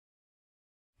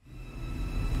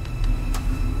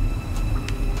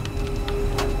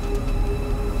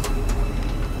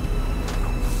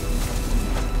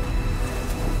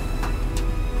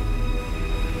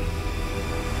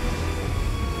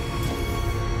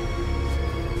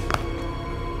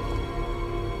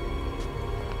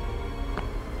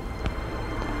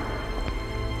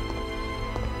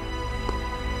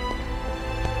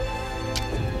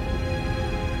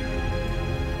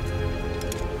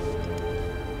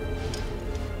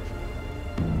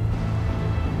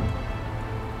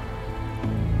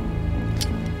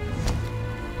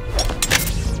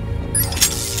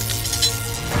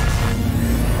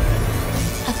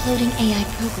Loading AI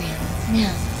program,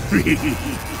 now.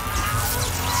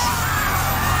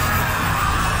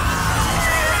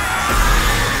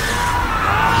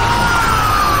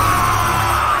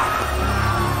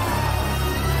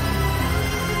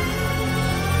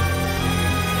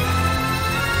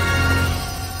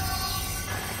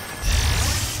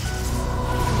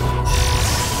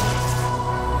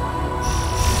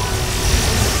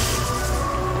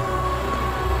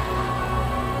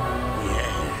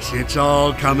 It's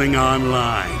all coming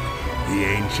online. The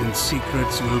ancient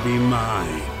secrets will be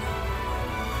mine.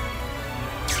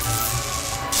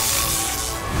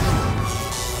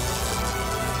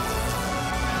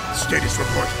 Status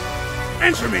report.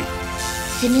 Answer me!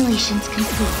 Simulations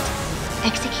complete.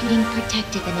 Executing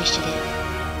protective initiative.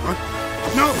 What?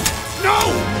 No!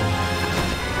 No!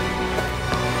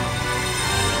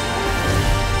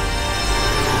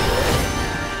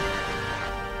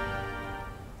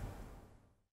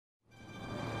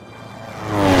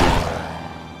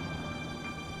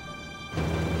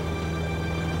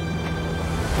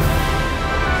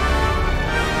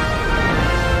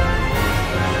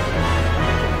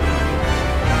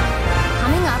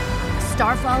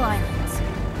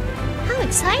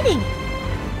 Exciting!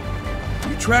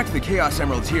 You tracked the Chaos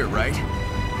Emeralds here, right?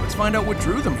 Let's find out what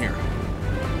drew them here.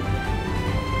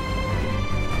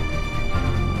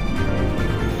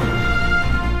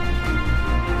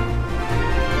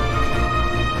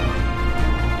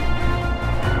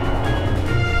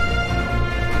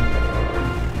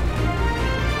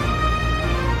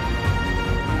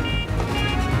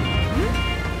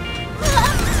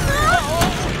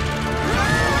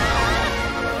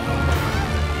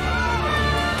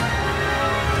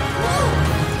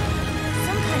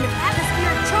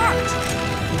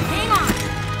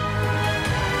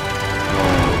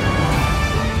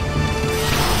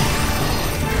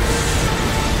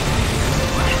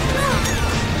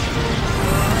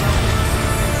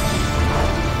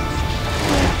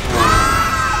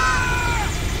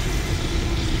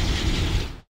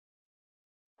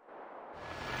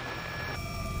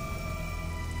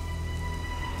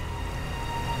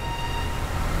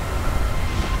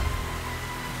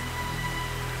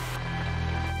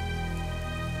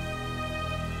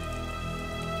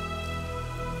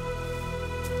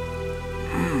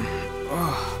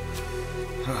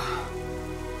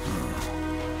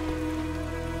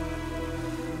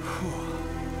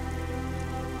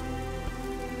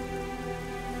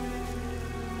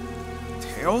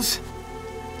 Tails?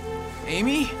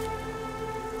 Amy?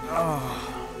 Oh.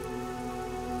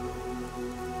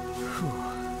 Whew.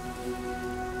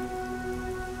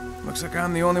 Looks like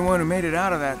I'm the only one who made it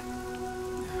out of that.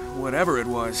 Whatever it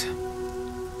was.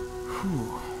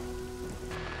 Whew.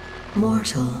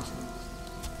 Mortal.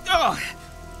 Ugh.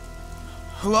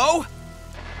 Hello?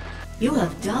 You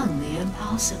have done the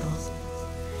impossible.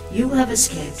 You have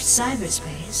escaped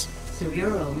cyberspace through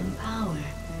your own power.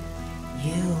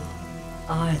 You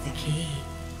are the key.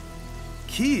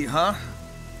 Key, huh?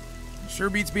 Sure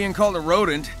beats being called a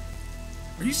rodent.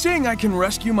 Are you saying I can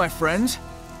rescue my friends?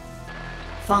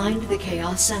 Find the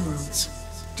Chaos Emeralds.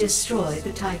 Destroy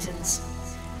the Titans.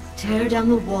 Tear down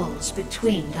the walls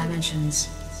between dimensions.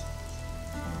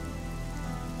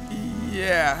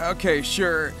 Yeah, okay,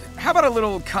 sure. How about a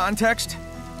little context?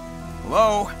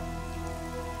 Hello?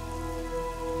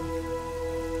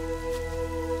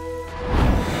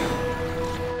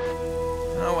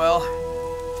 Oh well.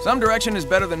 Some direction is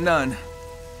better than none.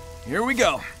 Here we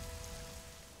go.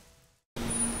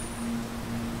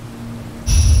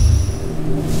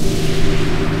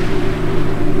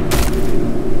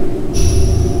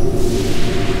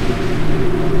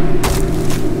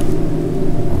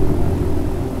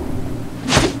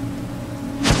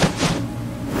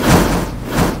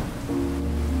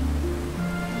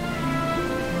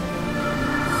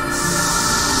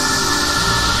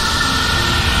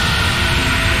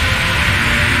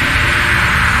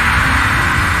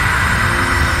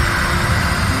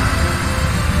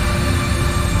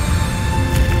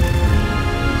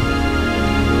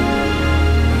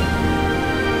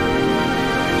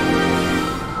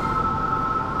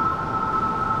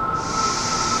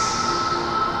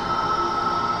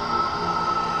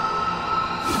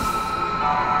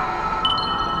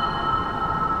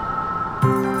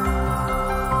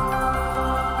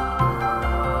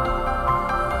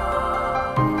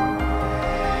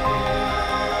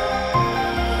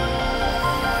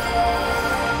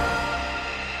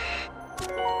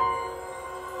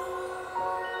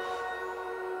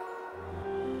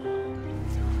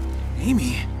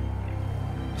 Amy,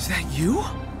 is that you?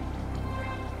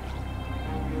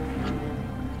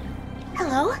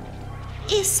 Hello?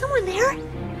 Is someone there?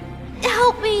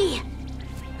 Help me!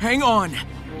 Hang on.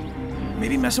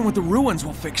 Maybe messing with the ruins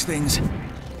will fix things.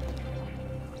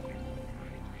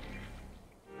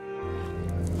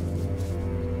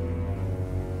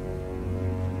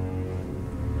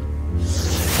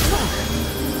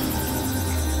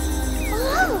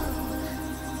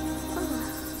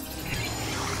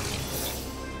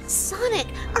 Sonic,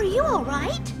 are you all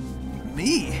right?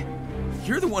 Me?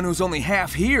 You're the one who's only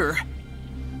half here.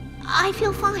 I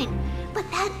feel fine, but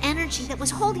that energy that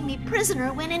was holding me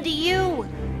prisoner went into you.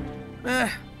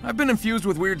 I've been infused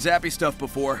with weird zappy stuff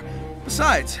before.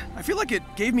 Besides, I feel like it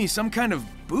gave me some kind of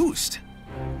boost.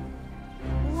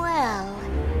 Well,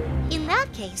 in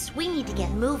that case, we need to get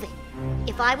moving.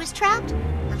 If I was trapped,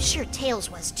 I'm sure Tails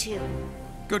was too.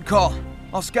 Good call.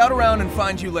 I'll scout around and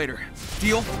find you later.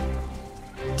 Deal?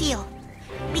 Deal.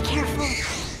 Be careful.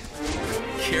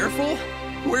 Careful?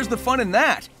 Where's the fun in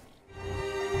that?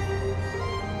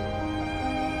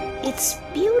 It's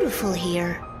beautiful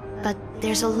here, but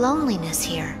there's a loneliness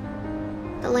here.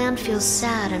 The land feels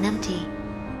sad and empty.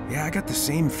 Yeah, I got the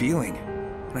same feeling.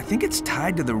 And I think it's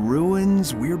tied to the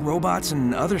ruins, weird robots,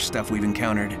 and other stuff we've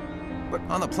encountered. But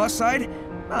on the plus side,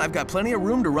 I've got plenty of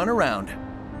room to run around.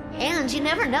 And you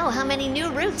never know how many new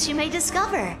routes you may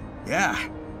discover. Yeah,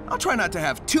 I'll try not to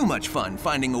have too much fun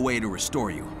finding a way to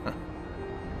restore you.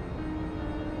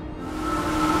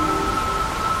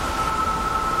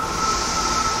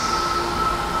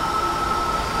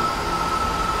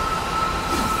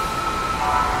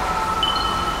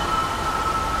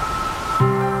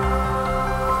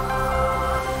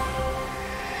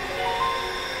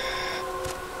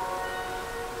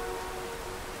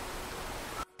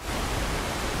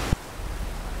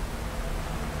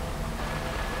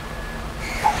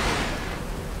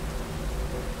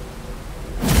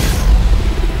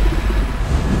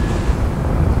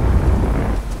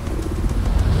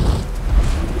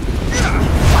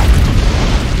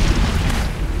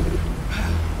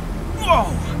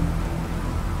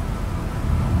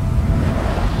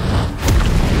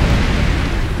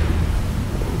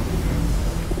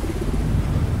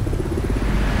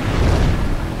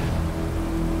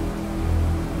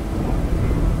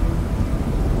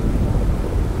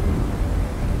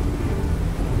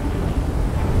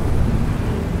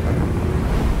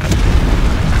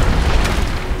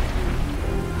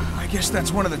 I guess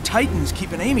that's one of the Titans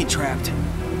keeping Amy trapped.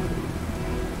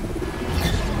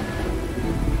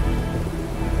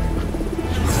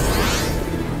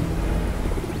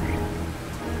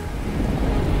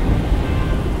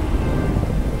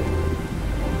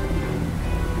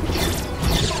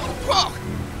 Whoa!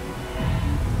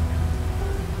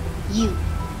 You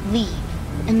leave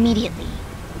immediately.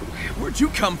 Where'd you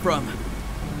come from?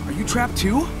 Are you trapped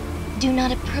too? Do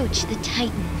not approach the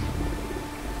Titan.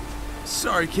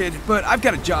 Sorry, kid, but I've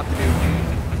got a job to do.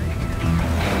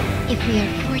 If we are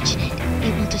fortunate,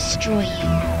 it will destroy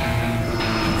you.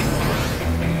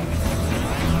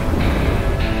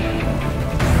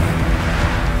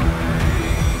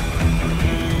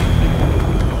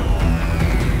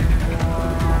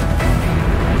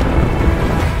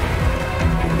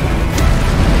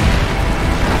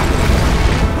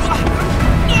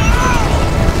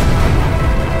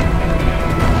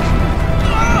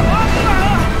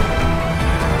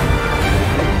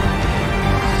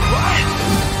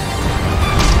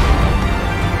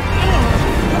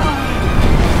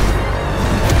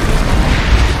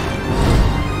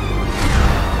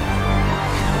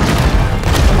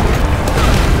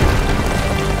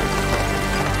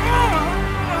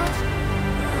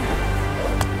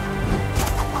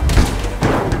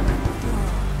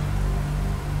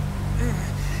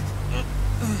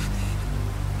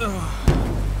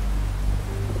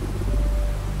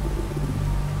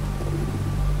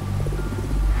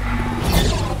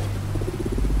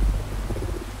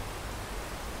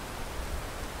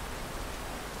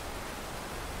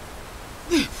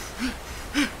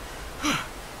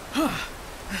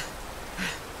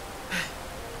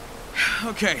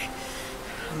 Okay,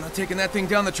 I'm not taking that thing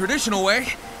down the traditional way.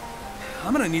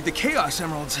 I'm gonna need the Chaos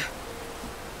Emeralds.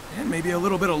 And maybe a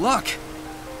little bit of luck.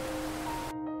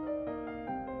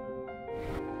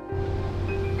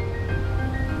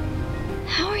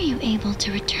 How are you able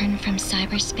to return from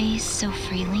cyberspace so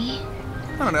freely?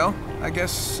 I don't know. I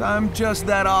guess I'm just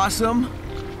that awesome.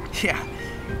 Yeah.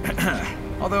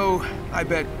 Although, I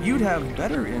bet you'd have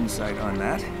better insight on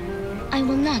that. I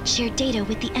will not share data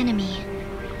with the enemy.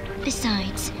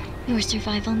 Besides, your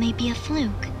survival may be a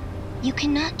fluke. You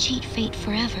cannot cheat fate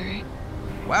forever.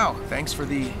 Wow, thanks for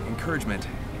the encouragement.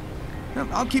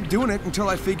 I'll keep doing it until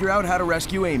I figure out how to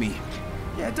rescue Amy.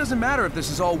 Yeah, it doesn't matter if this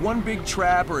is all one big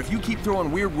trap or if you keep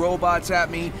throwing weird robots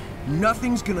at me.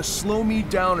 Nothing's gonna slow me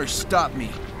down or stop me.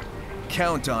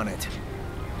 Count on it.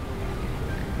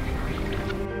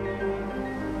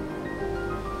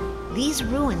 These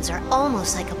ruins are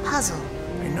almost like a puzzle.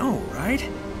 I know, right?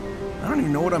 I don't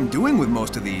even know what I'm doing with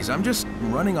most of these. I'm just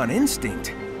running on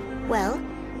instinct. Well,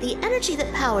 the energy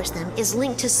that powers them is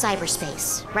linked to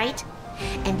cyberspace, right?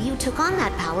 And you took on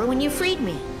that power when you freed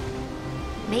me.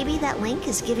 Maybe that link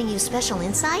is giving you special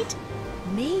insight?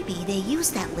 Maybe they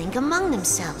used that link among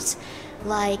themselves.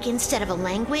 Like, instead of a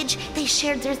language, they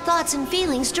shared their thoughts and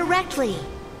feelings directly.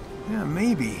 Yeah,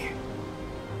 maybe.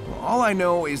 Well, all I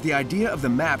know is the idea of the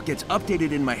map gets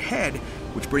updated in my head,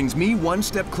 which brings me one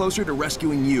step closer to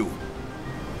rescuing you.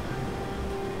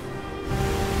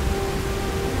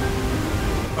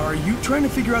 Are you trying to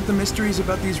figure out the mysteries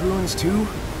about these ruins too?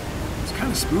 It's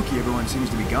kind of spooky everyone seems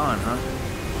to be gone, huh?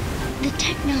 The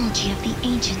technology of the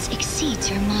ancients exceeds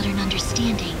your modern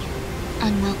understanding.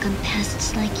 Unwelcome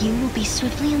pests like you will be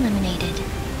swiftly eliminated.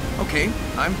 Okay,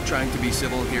 I'm trying to be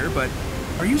civil here, but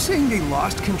are you saying they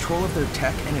lost control of their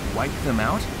tech and it wiped them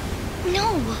out?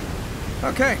 No!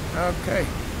 Okay.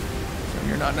 So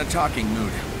you're not in a talking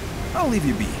mood. I'll leave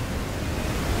you be.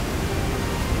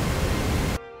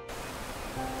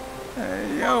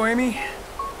 Yo, Amy.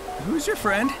 Who's your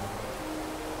friend?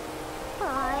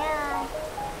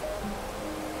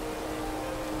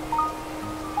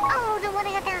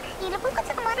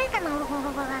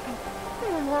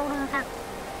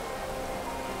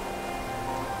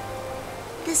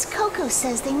 This Coco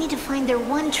says they need to find their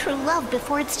one true love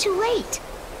before it's too late.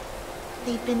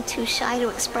 They've been too shy to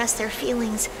express their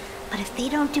feelings, but if they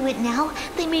don't do it now,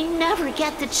 they may never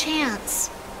get the chance.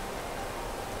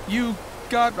 You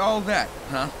got all that,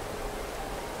 huh?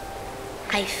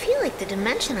 I feel like the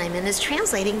dimension I'm in is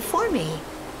translating for me.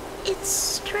 It's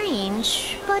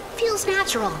strange, but feels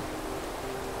natural.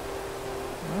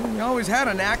 Well, you always had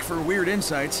a knack for weird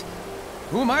insights.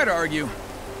 Who am I to argue?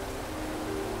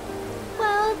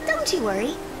 Well, don't you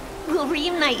worry. We'll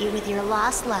reunite you with your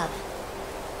lost love.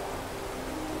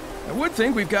 I would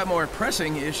think we've got more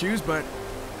pressing issues, but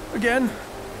again,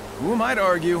 who am I to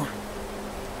argue?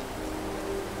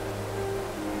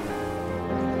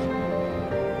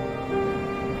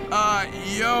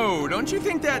 Yo, don't you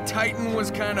think that Titan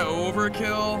was kinda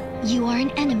overkill? You are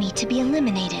an enemy to be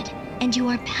eliminated, and you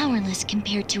are powerless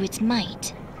compared to its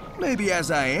might. Maybe as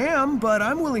I am, but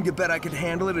I'm willing to bet I could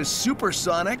handle it as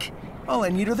supersonic. All I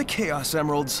need are the Chaos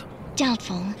Emeralds.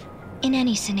 Doubtful. In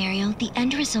any scenario, the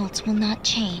end results will not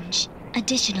change.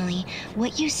 Additionally,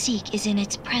 what you seek is in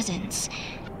its presence.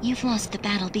 You've lost the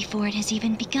battle before it has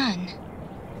even begun.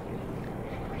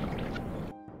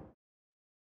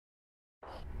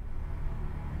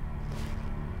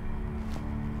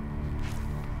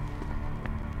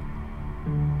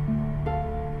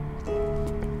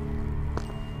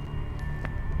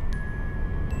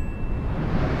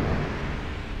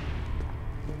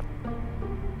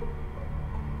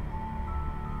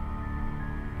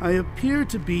 I appear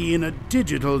to be in a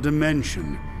digital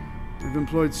dimension. I've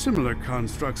employed similar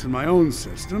constructs in my own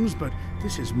systems, but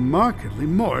this is markedly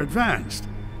more advanced.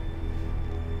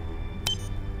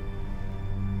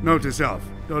 Note to self,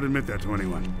 don't admit that to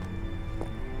anyone.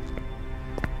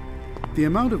 The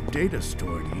amount of data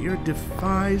stored here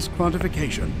defies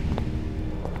quantification.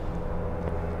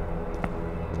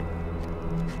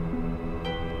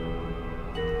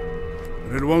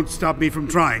 But it won't stop me from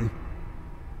trying.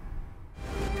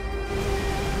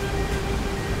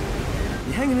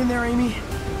 You hanging in there, Amy?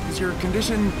 Is your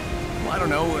condition, well, I don't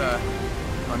know,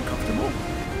 uncomfortable?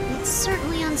 It's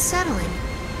certainly unsettling.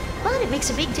 But it makes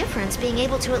a big difference being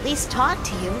able to at least talk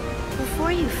to you.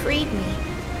 Before you freed me,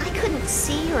 I couldn't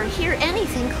see or hear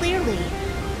anything clearly.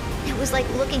 It was like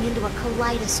looking into a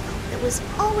kaleidoscope that was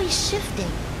always shifting.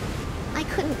 I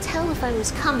couldn't tell if I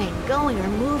was coming, going, or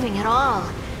moving at all.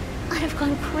 I'd have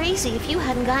gone crazy if you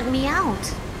hadn't gotten me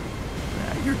out.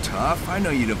 You're tough. I know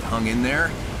you'd have hung in there.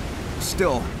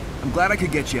 Still, I'm glad I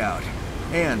could get you out.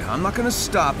 And I'm not gonna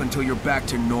stop until you're back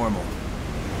to normal.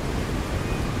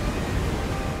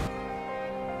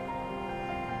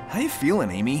 How you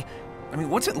feeling, Amy? I mean,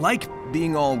 what's it like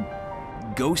being all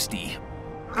ghosty?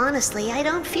 Honestly, I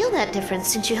don't feel that different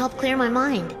since you helped clear my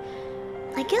mind.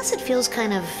 I guess it feels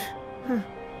kind of...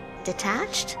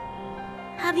 detached?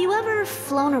 Have you ever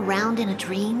flown around in a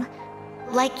dream?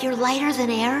 Like you're lighter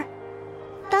than air?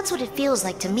 That's what it feels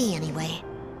like to me, anyway.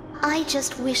 I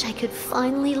just wish I could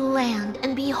finally land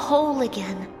and be whole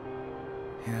again.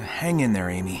 Yeah, hang in there,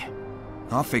 Amy.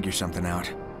 I'll figure something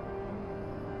out.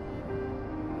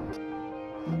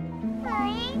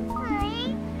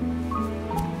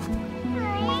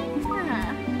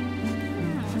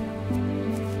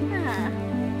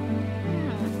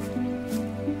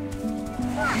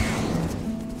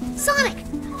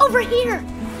 over here!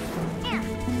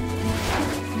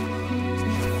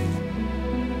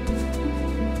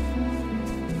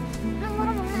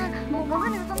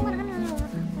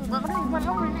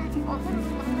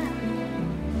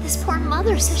 This poor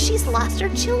mother says she's lost her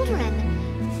children.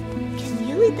 Can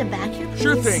you lead them back here, please?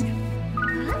 Sure thing.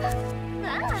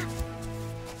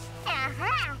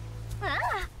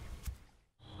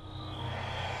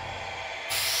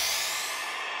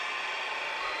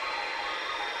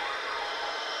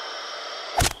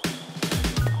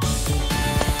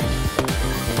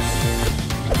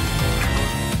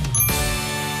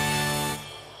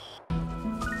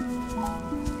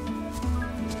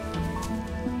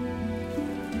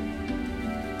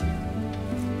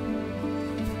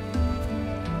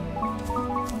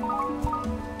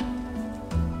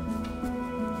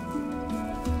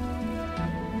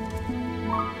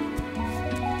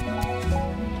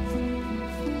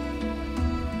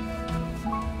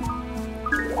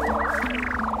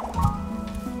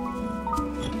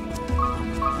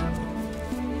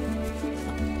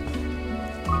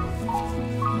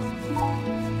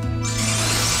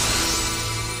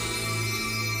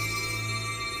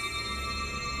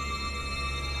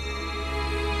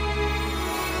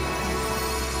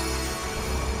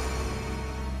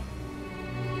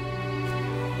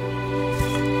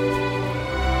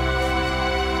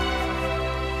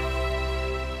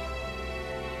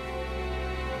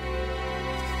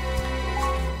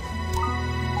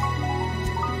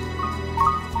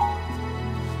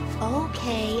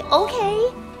 Okay.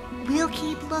 We'll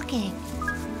keep looking.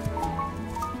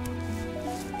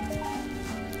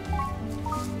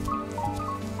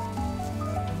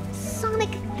 Sonic,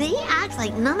 they act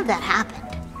like none of that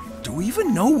happened. Do we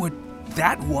even know what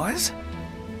that was?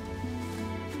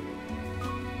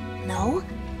 No,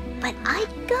 but I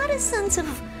got a sense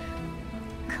of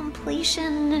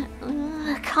completion,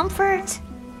 comfort.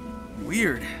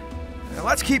 Weird. Now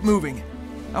let's keep moving.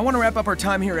 I want to wrap up our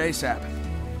time here ASAP.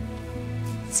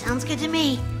 Sounds good to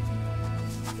me.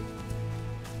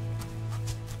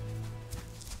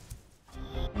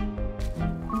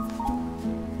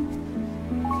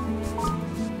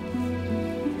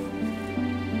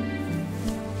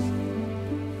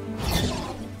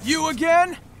 You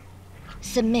again?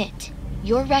 Submit.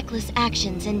 Your reckless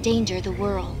actions endanger the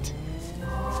world.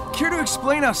 Care to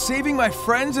explain how saving my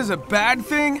friends is a bad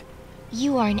thing?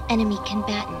 You are an enemy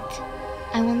combatant.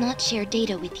 I will not share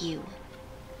data with you.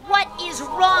 What is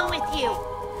wrong with you?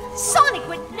 Sonic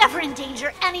would never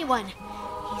endanger anyone.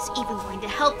 He's even going to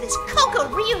help this Coco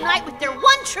reunite with their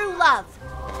one true love.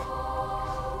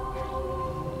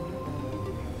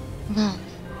 Love.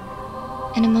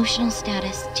 An emotional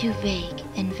status too vague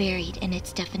and varied in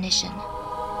its definition.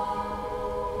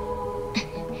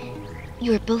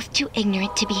 You are both too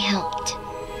ignorant to be helped.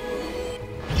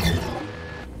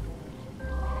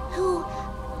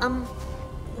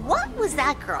 What was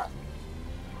that girl?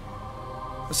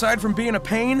 Aside from being a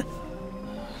pain,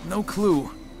 no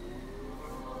clue.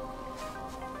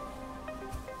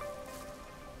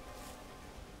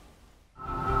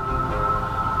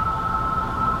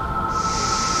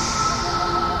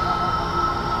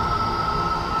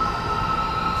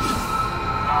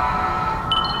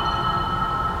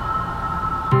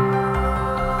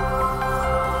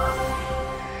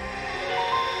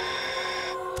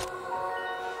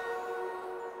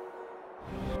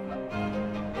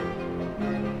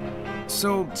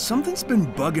 So, something's been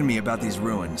bugging me about these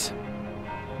ruins.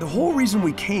 The whole reason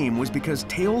we came was because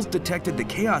Tails detected the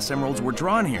Chaos Emeralds were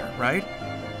drawn here, right?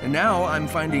 And now I'm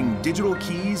finding digital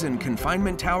keys and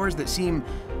confinement towers that seem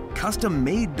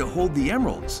custom-made to hold the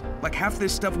emeralds. Like half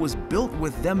this stuff was built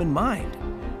with them in mind.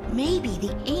 Maybe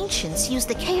the ancients used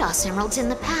the Chaos Emeralds in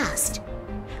the past.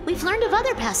 We've learned of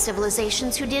other past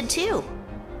civilizations who did too.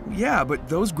 Yeah, but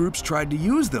those groups tried to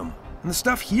use them. And the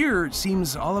stuff here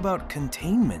seems all about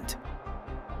containment.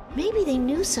 Maybe they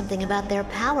knew something about their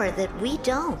power that we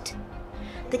don't.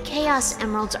 The Chaos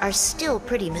Emeralds are still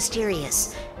pretty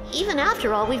mysterious, even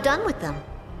after all we've done with them.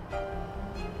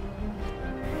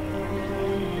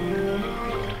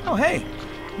 Oh, hey,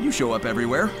 you show up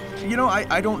everywhere. You know,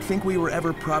 I don't think we were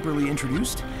ever properly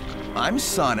introduced. I'm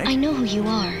Sonic. I know who you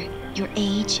are. Your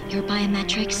age, your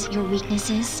biometrics, your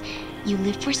weaknesses. You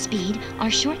live for speed, are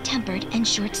short-tempered, and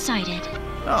short-sighted.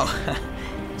 Oh,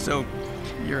 so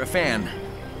you're a fan.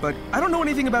 But I don't know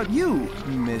anything about you,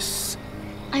 Miss...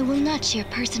 I will not share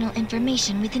personal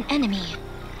information with an enemy.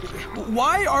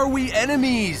 Why are we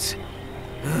enemies?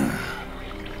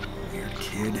 Weird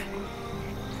kid.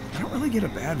 I don't really get a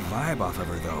bad vibe off of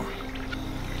her, though.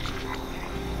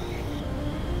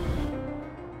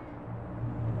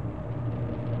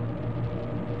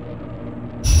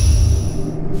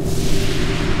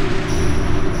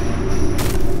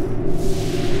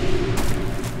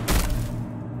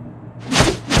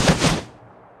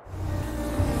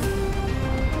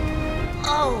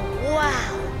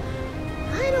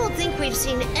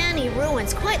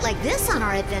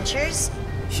 adventures.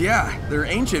 Yeah, they're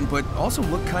ancient, but also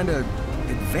look kinda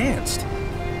advanced.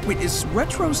 Wait, is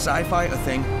retro sci-fi a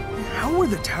thing? How were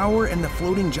the tower and the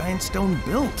floating giant stone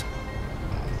built?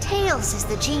 Tails is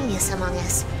the genius among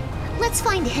us. Let's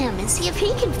find him and see if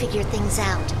he can figure things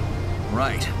out.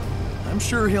 Right. I'm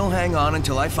sure he'll hang on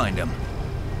until I find him.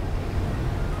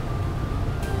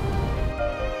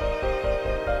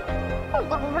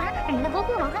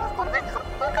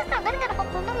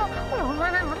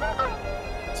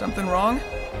 Something wrong?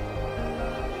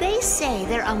 They say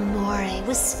their Amore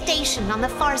was stationed on the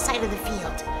far side of the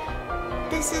field.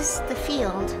 This is the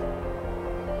field.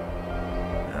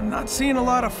 I'm not seeing a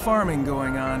lot of farming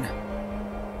going on.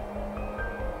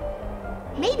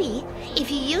 Maybe, if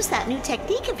you use that new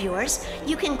technique of yours,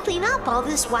 you can clean up all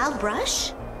this wild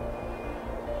brush?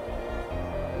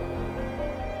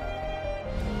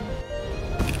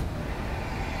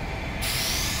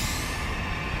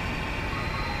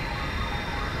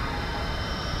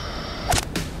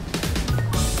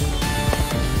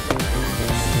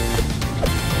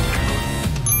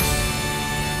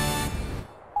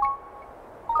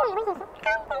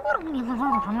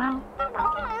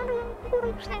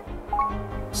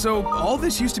 So, all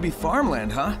this used to be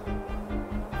farmland, huh?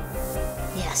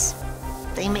 Yes.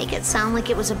 They make it sound like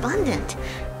it was abundant.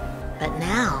 But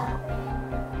now...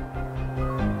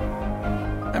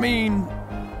 I mean,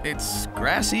 it's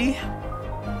grassy.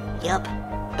 Yup.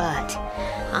 But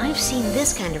I've seen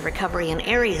this kind of recovery in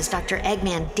areas Dr.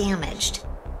 Eggman damaged.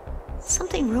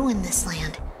 Something ruined this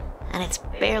land, and it's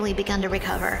barely begun to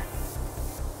recover.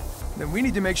 Then we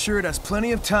need to make sure it has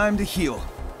plenty of time to heal.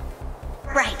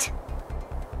 Right.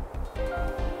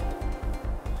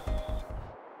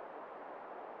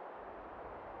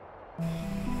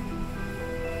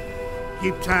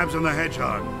 Keep tabs on the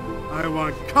hedgehog. I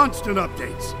want constant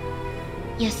updates.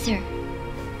 Yes, sir.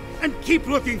 And keep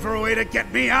looking for a way to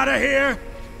get me out of here!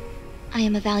 I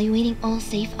am evaluating all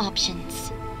safe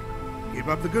options. Keep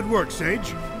up the good work,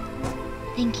 Sage.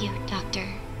 Thank you, Doctor.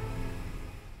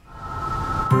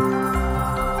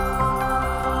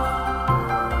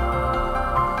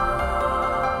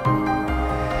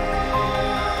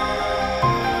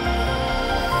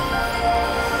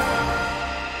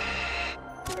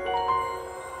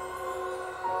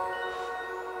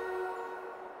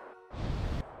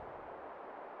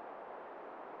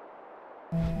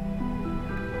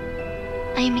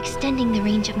 I am extending the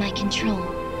range of my control,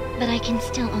 but I can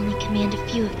still only command a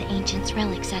few of the Ancient's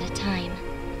relics at a time.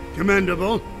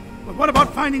 Commendable. But what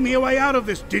about finding me a way out of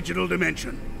this digital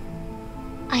dimension?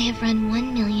 I have run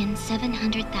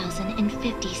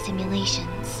 1,700,050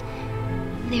 simulations.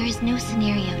 There is no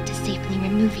scenario to safely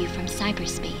remove you from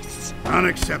cyberspace.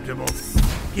 Unacceptable.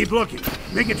 Keep looking.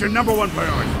 Make it your #1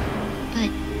 priority.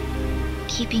 But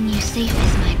keeping you safe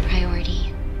is my priority.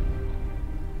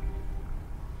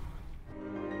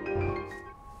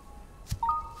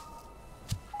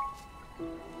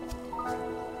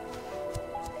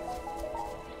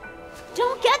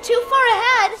 Don't get too far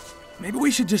ahead! Maybe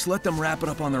we should just let them wrap it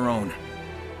up on their own.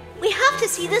 We have to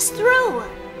see this through!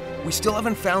 We still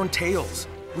haven't found Tails.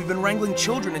 We've been wrangling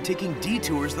children and taking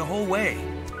detours the whole way.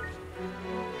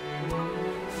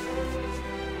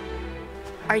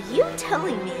 Are you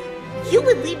telling me you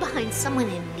would leave behind someone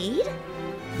in need?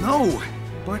 No,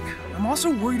 but I'm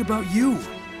also worried about you.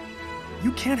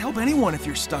 You can't help anyone if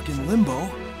you're stuck in limbo.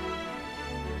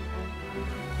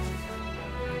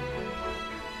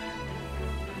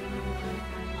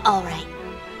 All right.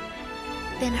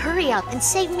 Then hurry up and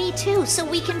save me too, so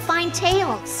we can find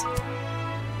Tails.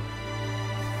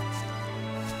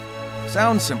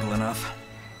 Sounds simple enough.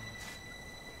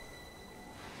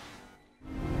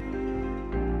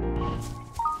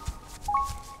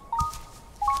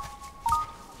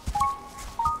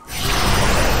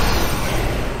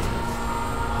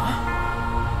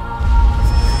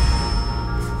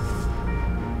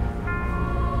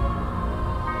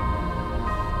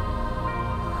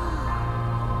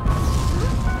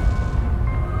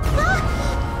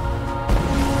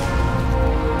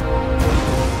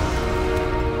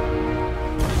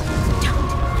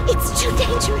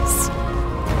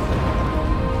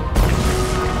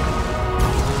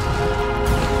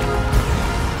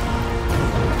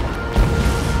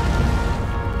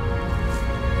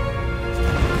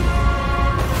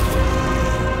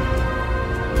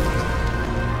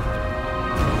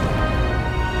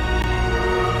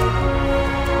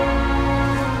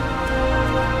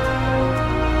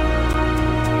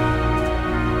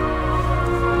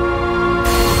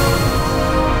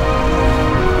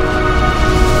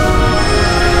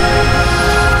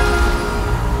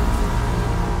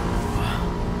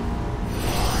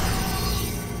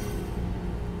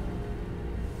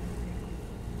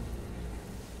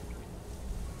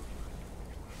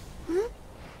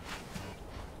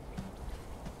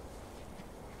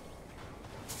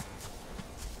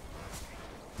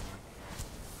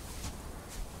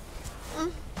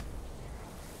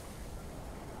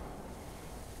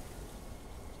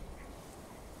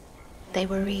 They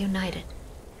were reunited,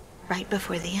 right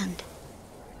before the end.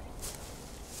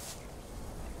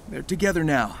 They're together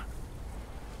now.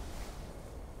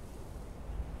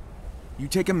 You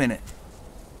take a minute.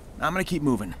 I'm gonna keep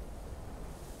moving.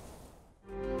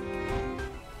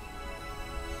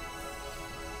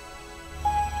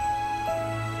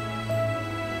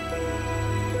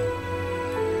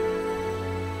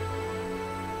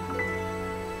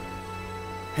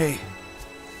 Hey,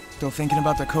 still thinking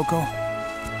about the Coco?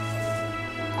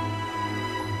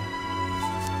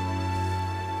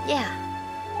 Yeah,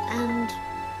 and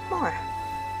more.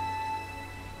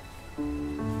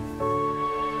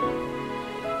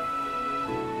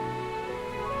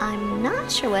 I'm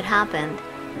not sure what happened,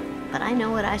 but I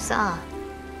know what I saw.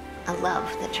 A love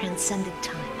that transcended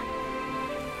time.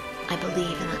 I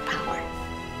believe in that power.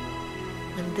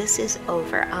 When this is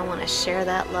over, I want to share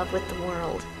that love with the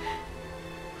world,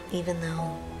 even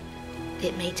though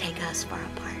it may take us far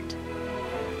apart.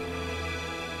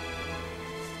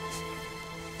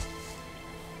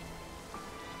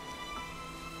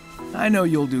 I know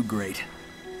you'll do great.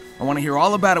 I want to hear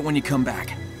all about it when you come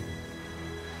back.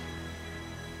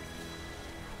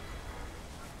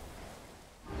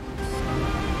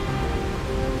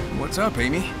 What's up,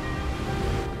 Amy?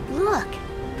 Look,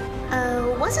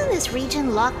 wasn't this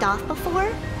region locked off before?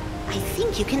 I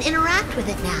think you can interact with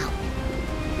it now.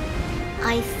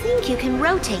 I think you can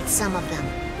rotate some of them.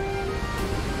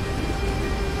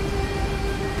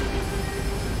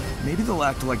 Maybe they'll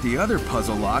act like the other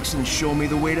puzzle locks and show me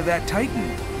the way to that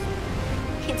Titan.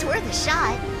 It's worth a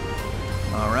shot.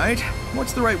 All right,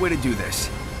 what's the right way to do this?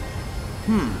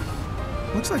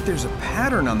 Looks like there's a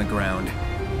pattern on the ground.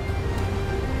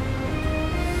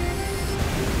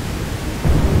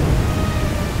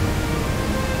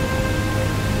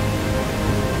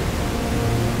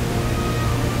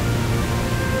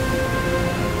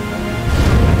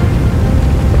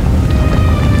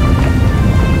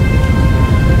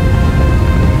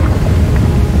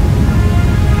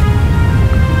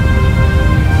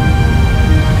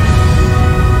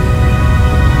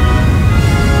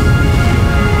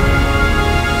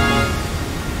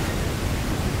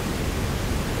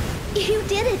 You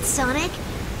did it, Sonic!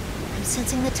 I'm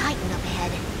sensing the Titan up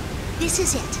ahead. This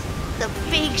is it. The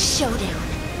big showdown.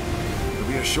 It'll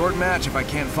be a short match if I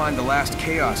can't find the last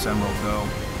Chaos Emerald, though.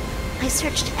 I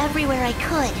searched everywhere I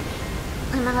could.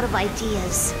 I'm out of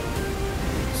ideas.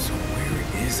 So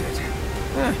where is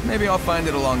it? Maybe I'll find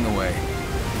it along the way.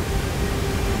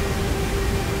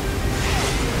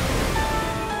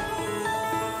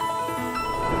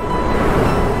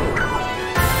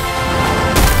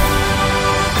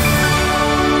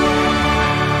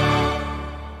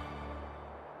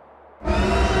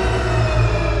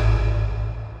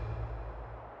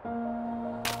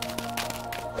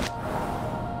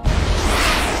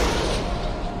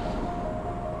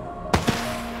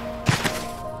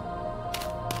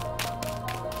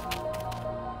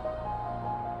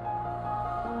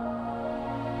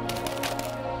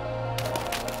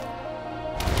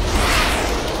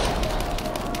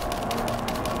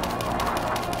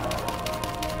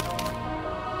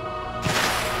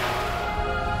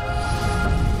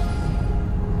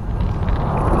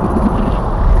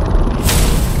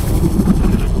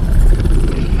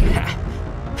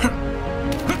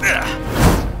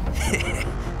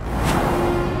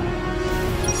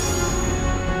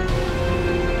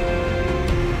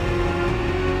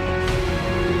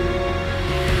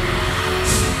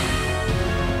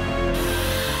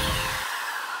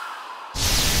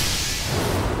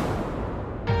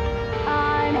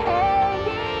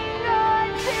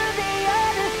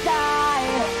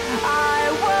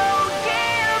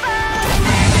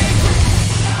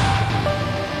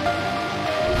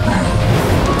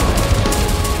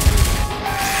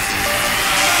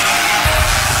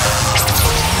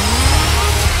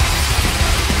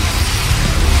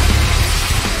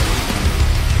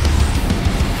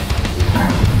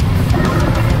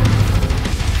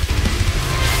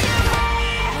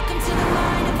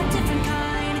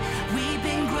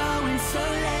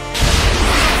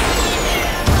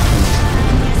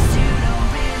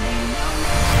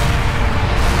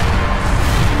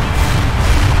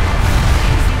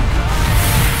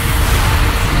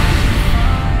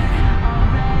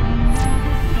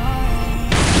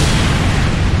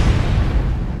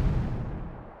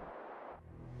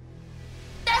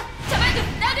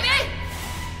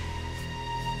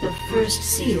 The first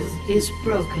seal is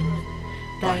broken.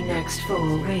 Thy next foe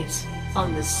awaits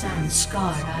on the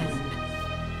sand-scarred island.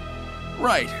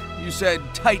 Right. You said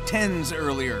Titans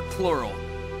earlier, plural.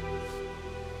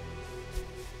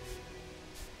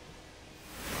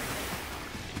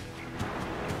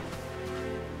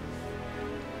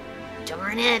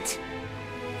 Darn it.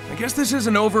 I guess this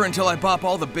isn't over until I bop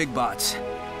all the big bots.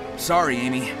 Sorry,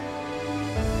 Amy.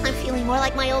 I'm feeling more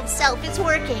like my old self. It's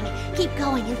working. Keep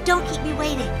going and don't keep me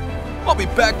waiting. I'll be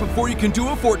back before you can do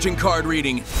a fortune card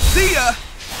reading. See ya!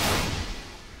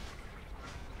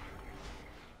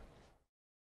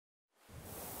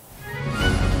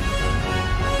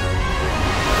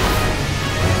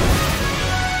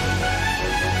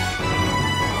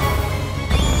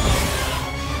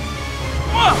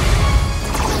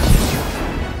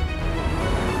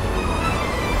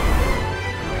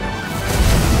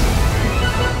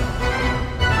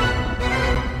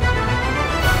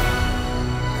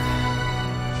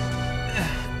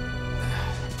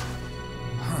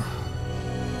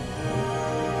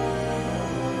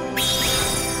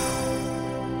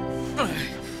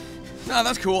 Nah,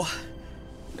 that's cool.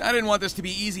 I didn't want this to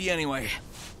be easy anyway.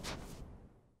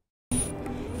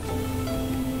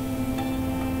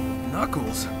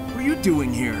 Knuckles, what are you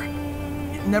doing here?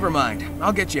 Never mind,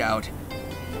 I'll get you out.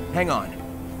 Hang on.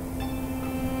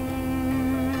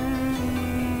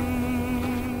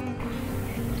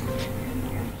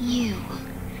 You,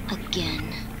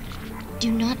 again.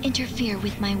 Do not interfere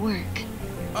with my work.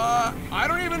 I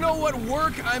don't even know what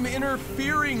work I'm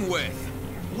interfering with.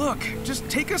 Look, just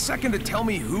take a second to tell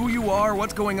me who you are,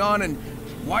 what's going on, and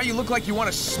why you look like you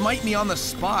want to smite me on the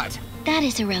spot. That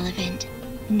is irrelevant.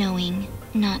 Knowing,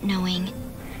 not knowing.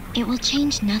 It will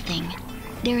change nothing.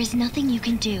 There is nothing you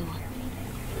can do.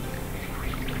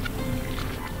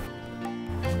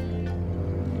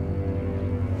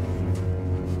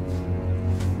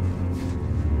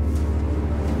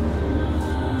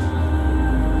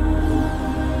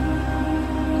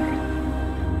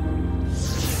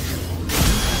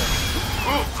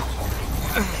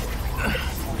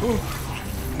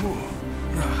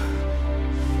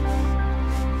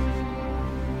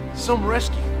 Some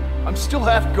rescue. I'm still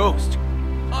half ghost.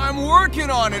 I'm working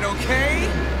on it, okay?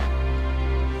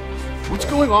 What's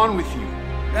going on with you?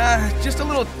 Just a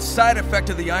little side effect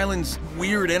of the island's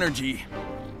weird energy.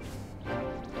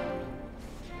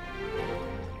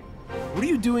 What are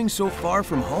you doing so far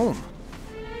from home?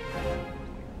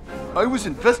 I was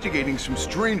investigating some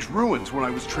strange ruins when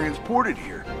I was transported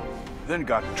here, then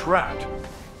got trapped.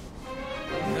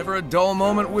 Never a dull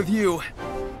moment with you.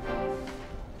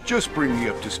 Just bring me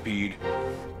up to speed.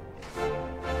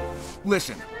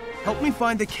 Listen, help me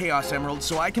find the Chaos Emerald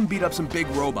so I can beat up some big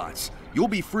robots. You'll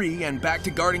be free and back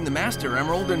to guarding the Master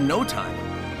Emerald in no time.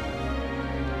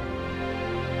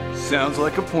 Sounds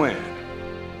like a plan.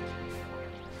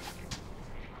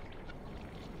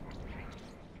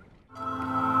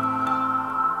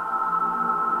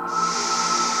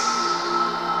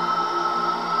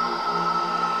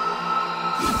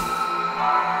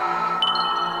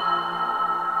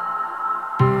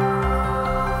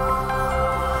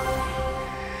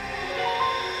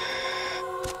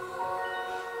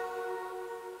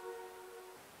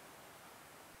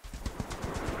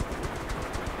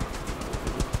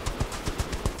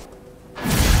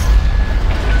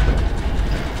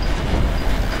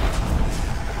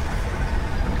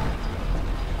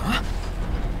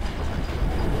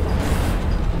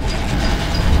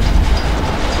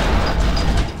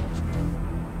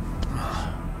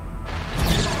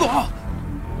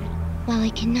 While I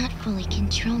cannot fully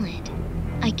control it,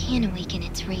 I can awaken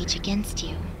its rage against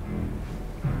you.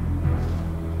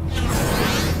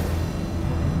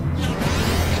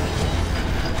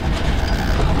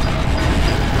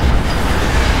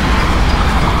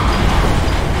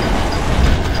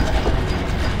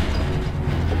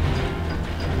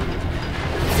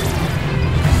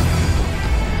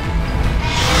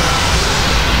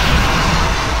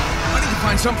 I need to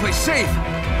find someplace safe.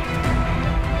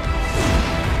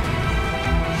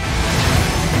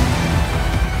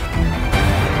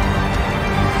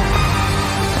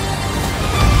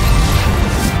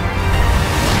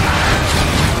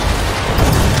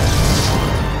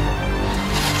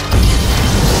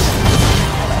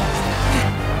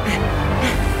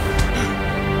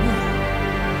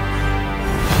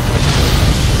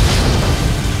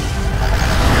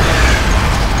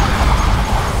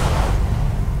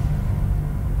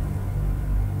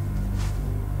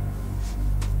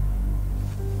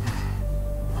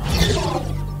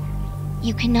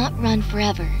 You cannot run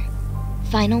forever.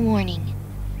 Final warning.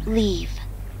 Leave.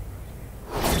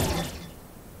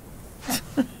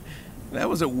 That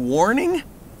was a warning?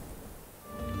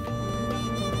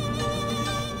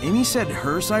 Amy said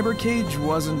her cyber cage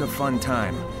wasn't a fun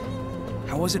time.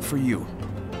 How was it for you?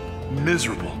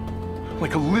 Miserable.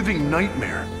 Like a living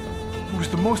nightmare. It was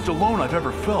the most alone I've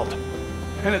ever felt.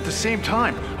 And at the same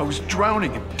time, I was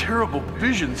drowning in terrible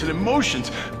visions and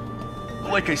emotions.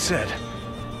 like I said,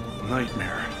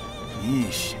 nightmare.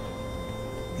 Yeesh.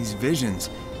 These visions,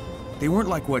 they weren't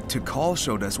like what Tikal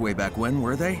showed us way back when,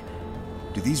 were they?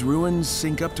 Do these ruins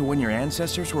sync up to when your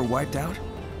ancestors were wiped out?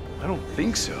 I don't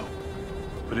think so.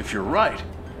 But if you're right,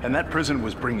 and that prison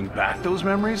was bringing back those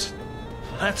memories,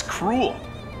 that's cruel.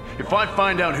 If I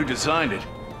find out who designed it,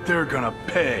 they're gonna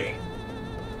pay.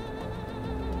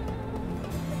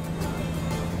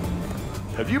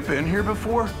 Have you been here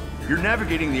before? You're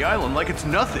navigating the island like it's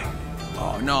nothing.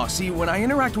 Oh no, see, when I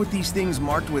interact with these things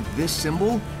marked with this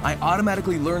symbol, I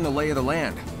automatically learn the lay of the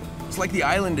land. It's like the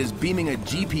island is beaming a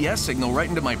GPS signal right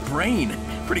into my brain.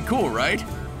 Pretty cool, right?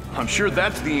 I'm sure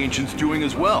that's the ancients doing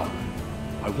as well.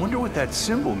 I wonder what that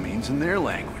symbol means in their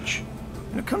language.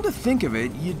 Now, come to think of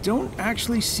it, you don't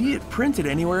actually see it printed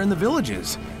anywhere in the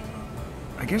villages.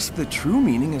 I guess the true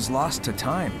meaning is lost to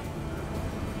time.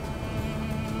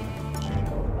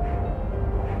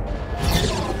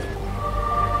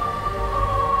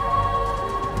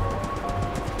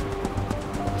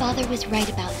 Father was right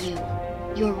about you.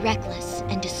 You're reckless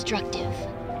and destructive.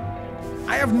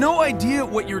 I have no idea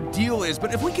what your deal is,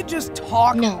 but if we could just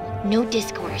talk— No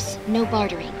discourse, no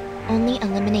bartering, only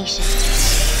elimination.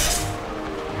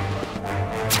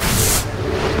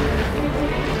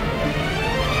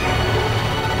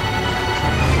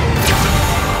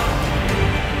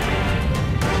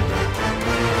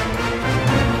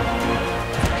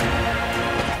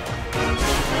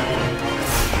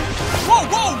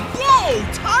 Whoa!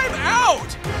 Time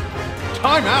out!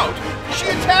 Time out? She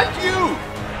attacked you!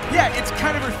 Yeah, it's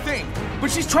kind of her thing,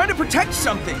 but she's trying to protect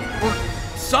something, or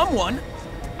someone.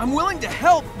 I'm willing to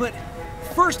help, but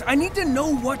first I need to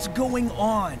know what's going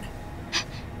on.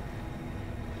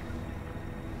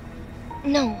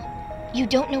 No, you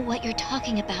don't know what you're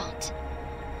talking about.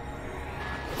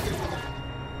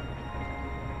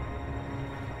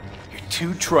 You're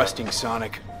too trusting,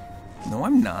 Sonic. No,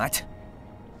 I'm not.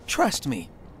 Trust me.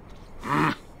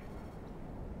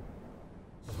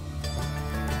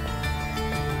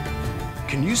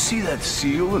 Can you see that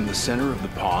seal in the center of the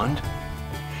pond?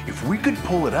 If we could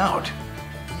pull it out,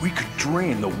 we could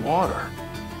drain the water.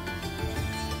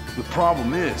 The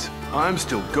problem is, I'm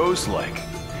still ghost-like,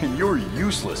 and you're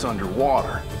useless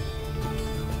underwater.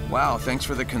 Wow, thanks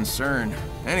for the concern.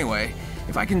 Anyway,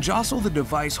 if I can jostle the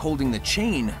device holding the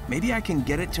chain, maybe I can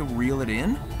get it to reel it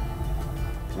in?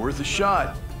 Worth a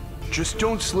shot. Just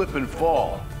don't slip and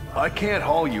fall. I can't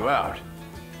haul you out.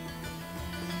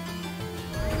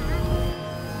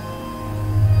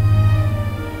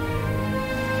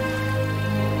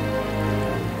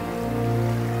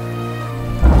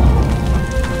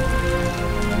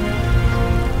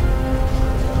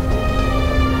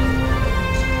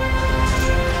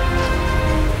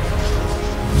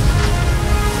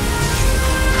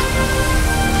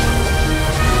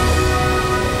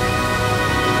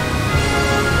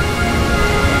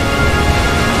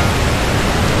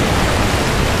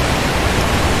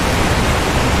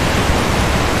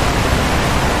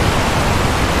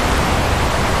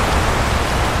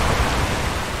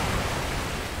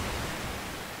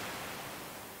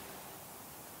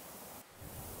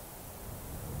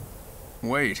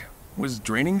 Wait, was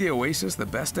draining the oasis the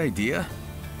best idea?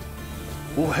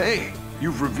 Well, hey,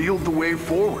 you've revealed the way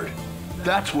forward.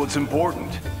 That's what's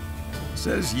important.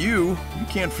 Says you. You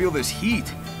can't feel this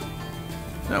heat.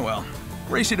 Oh well,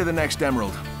 race you to the next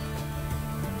emerald.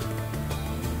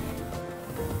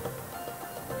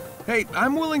 Hey,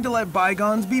 I'm willing to let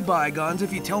bygones be bygones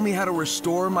if you tell me how to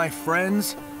restore my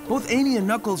friends. Both Amy and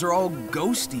Knuckles are all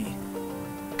ghosty.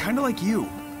 Kinda like you.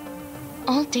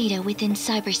 All data within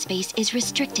cyberspace is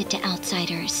restricted to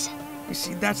outsiders. You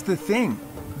see, that's the thing.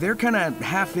 They're kinda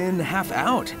half in, half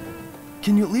out.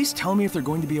 Can you at least tell me if they're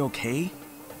going to be okay?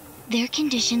 Their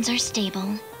conditions are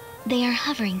stable. They are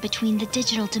hovering between the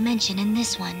digital dimension and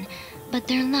this one, but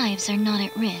their lives are not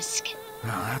at risk.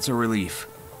 Oh, that's a relief.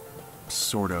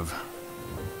 Sort of.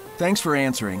 Thanks for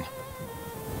answering.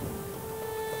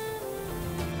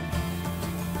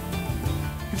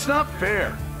 It's not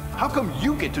fair. How come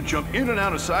you get to jump in and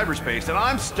out of cyberspace and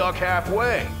I'm stuck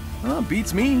halfway?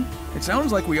 Beats me. It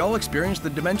sounds like we all experienced the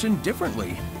dimension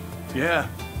differently. Yeah,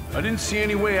 I didn't see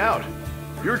any way out.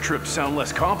 Your trips sound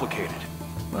less complicated.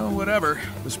 Well, whatever.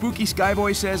 The spooky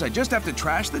Skyboy says I just have to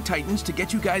trash the Titans to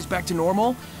get you guys back to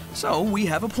normal, so we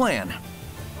have a plan.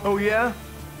 Oh yeah?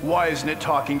 Why isn't it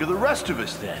talking to the rest of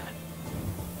us then?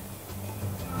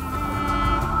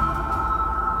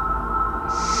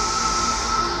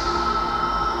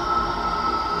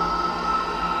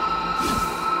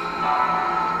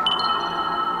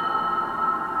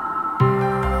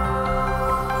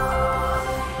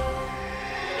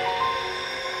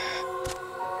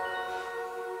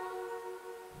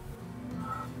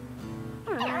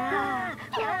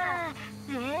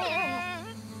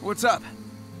 what's up?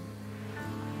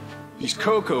 These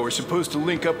Coco are supposed to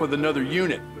link up with another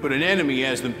unit, but an enemy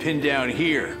has them pinned down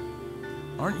here.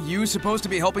 Aren't you supposed to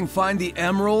be helping find the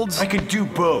emeralds? I could do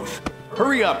both.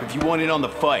 Hurry up if you want in on the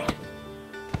fight.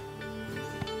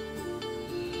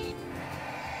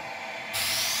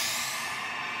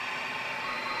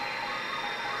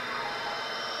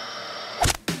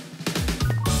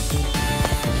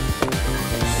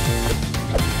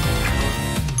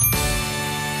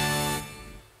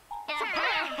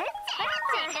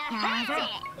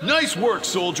 Nice work,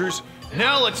 soldiers.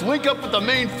 Now let's link up with the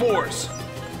main force.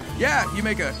 Yeah, you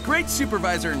make a great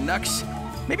supervisor, Nux.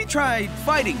 Maybe try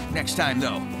fighting next time,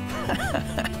 though.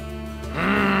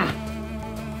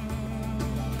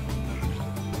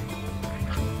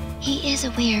 He is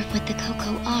aware of what the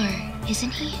Coco are,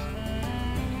 isn't he?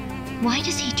 Why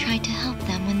does he try to help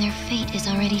them when their fate is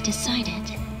already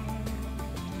decided?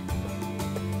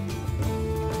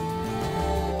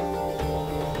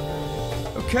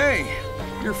 Okay,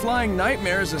 your flying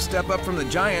nightmare is a step up from the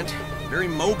giant. Very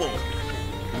mobile.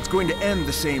 It's going to end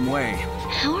the same way.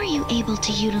 How are you able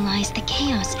to utilize the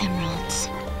Chaos Emeralds?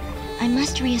 I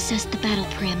must reassess the battle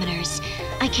parameters.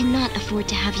 I cannot afford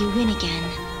to have you win again.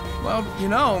 Well, you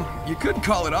know, you could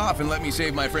call it off and let me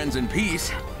save my friends in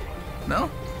peace. No?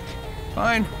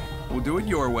 Fine. We'll do it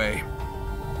your way.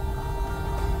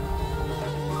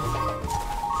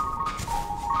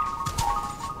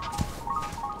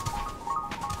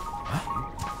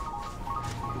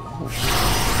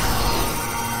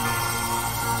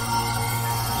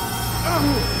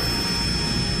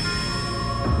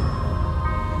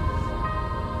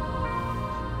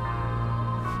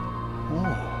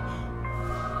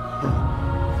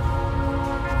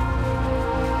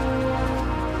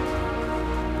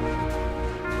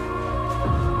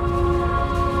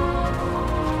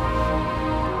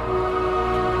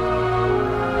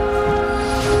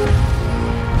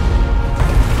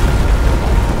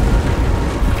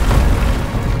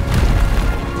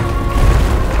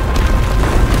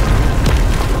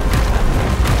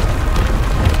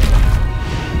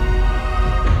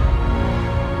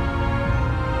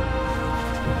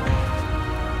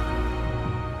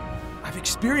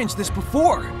 Experienced this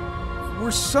before.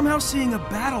 We're somehow seeing a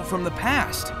battle from the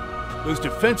past. Those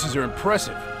defenses are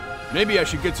impressive. Maybe I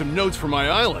should get some notes for my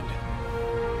island.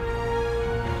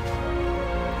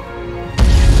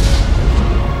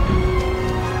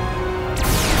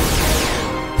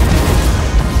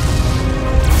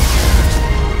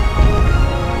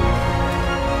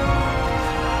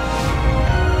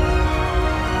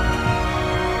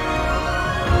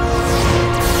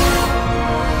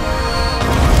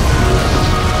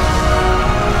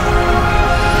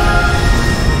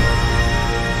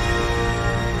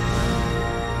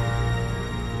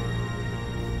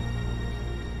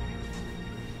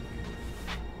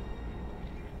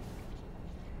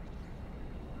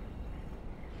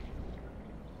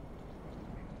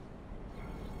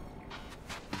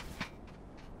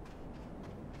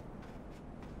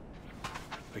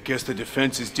 I guess the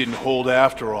defenses didn't hold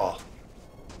after all.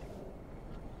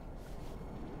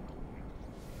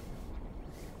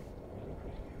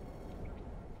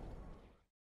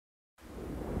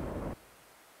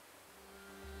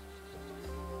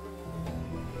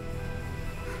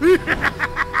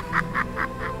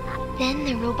 Then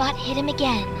the robot hit him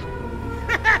again.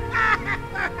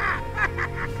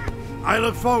 I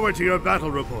look forward to your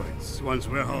battle reports once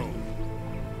we're home.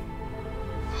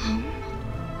 Home?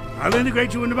 I'll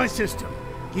integrate you into my system,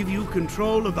 give you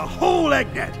control of the whole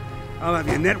EggNet. I'll have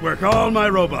you network all my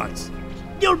robots.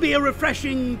 You'll be a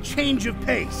refreshing change of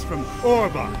pace from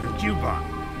Orbot and Cubot.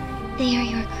 They are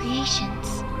your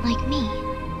creations, like me.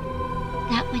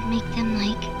 That would make them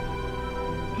like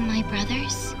my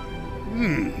brothers?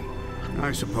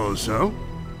 I suppose so.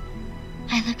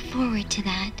 I look forward to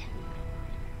that.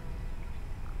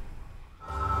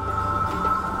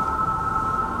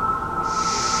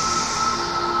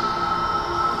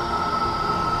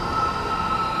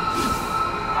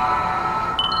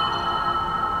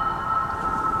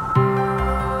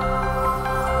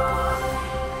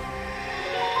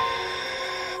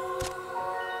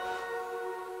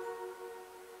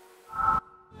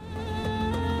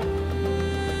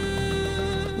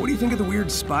 What do you think of the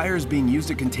weird spires being used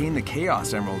to contain the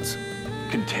Chaos Emeralds?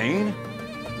 Contain?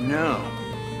 No.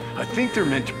 I think they're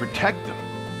meant to protect them.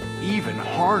 Even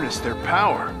harness their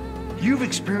power. You've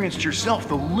experienced yourself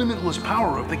the limitless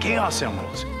power of the Chaos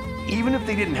Emeralds. Even if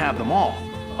they didn't have them all,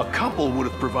 a couple would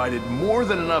have provided more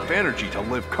than enough energy to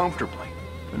live comfortably.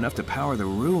 Enough to power the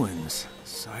ruins,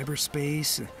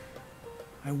 cyberspace.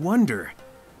 I wonder,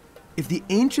 if the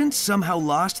ancients somehow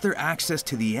lost their access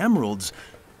to the emeralds,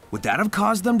 Would that have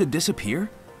caused them to disappear?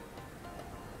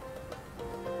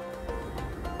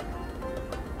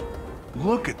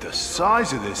 Look at the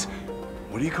size of this.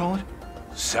 What do you call it?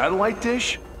 Satellite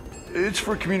dish? It's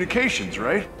for communications,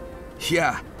 right?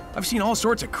 Yeah, I've seen all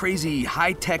sorts of crazy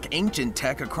high-tech ancient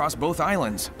tech across both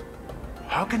islands.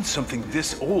 How can something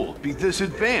this old be this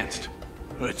advanced?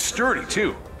 It's sturdy,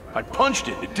 too. I punched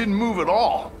it. It didn't move at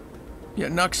all. Yeah,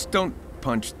 Nux, don't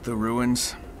punch the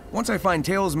ruins. Once I find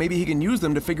Tails, maybe he can use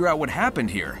them to figure out what happened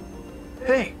here.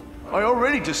 Hey, I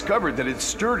already discovered that it's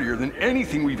sturdier than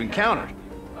anything we've encountered.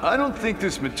 I don't think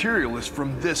this material is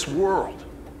from this world.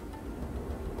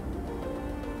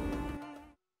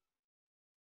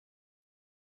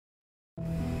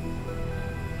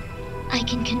 I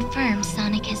can confirm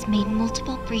Sonic has made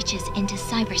multiple breaches into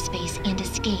cyberspace and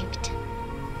escaped.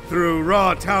 Through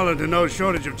raw talent and no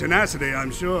shortage of tenacity,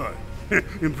 I'm sure.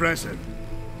 Impressive.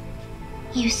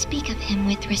 You speak of him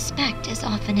with respect as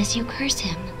often as you curse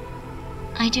him.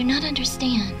 I do not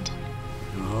understand.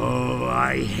 Oh,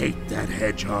 I hate that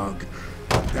hedgehog.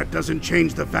 That doesn't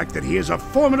change the fact that he is a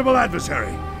formidable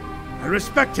adversary. I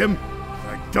respect him,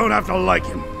 but I don't have to like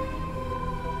him.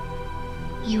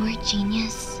 Your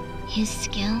genius, his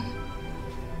skill.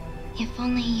 If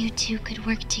only you two could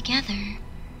work together.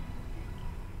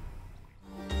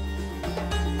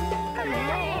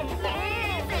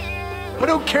 I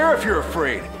don't care if you're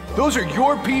afraid. Those are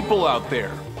your people out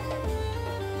there.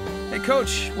 Hey,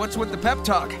 Coach, what's with the pep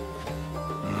talk?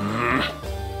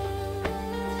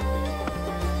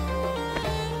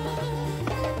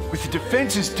 With the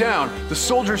defenses down, the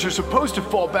soldiers are supposed to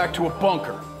fall back to a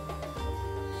bunker.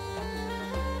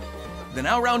 Then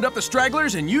I'll round up the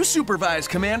stragglers and you supervise,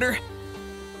 Commander.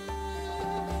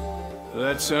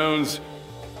 That sounds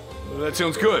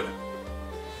good.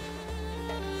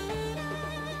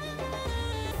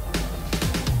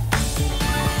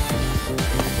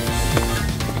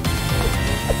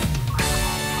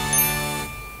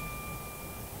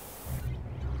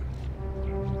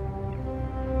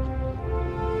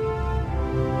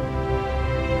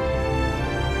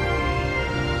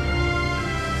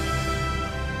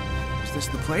 Is this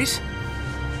the place?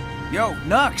 Yo,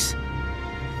 Nux!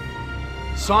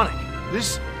 Sonic,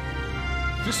 this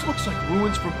looks like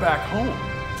ruins from back home.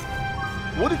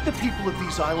 What if the people of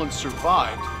these islands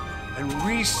survived and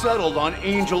resettled on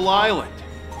Angel Island?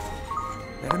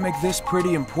 That'd make this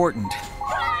pretty important.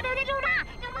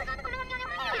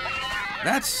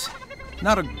 That's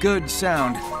not a good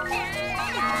sound.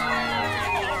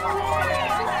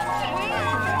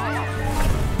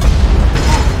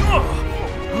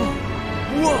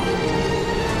 Whoa!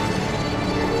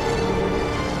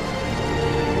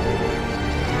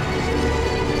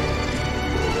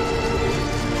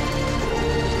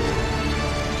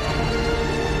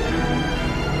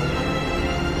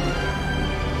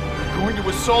 Going to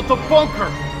assault the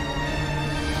bunker!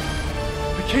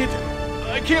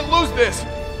 I can't lose this!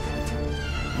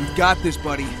 You've got this,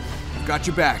 buddy. I've got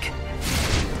your back.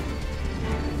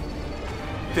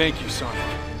 Thank you, Sonic.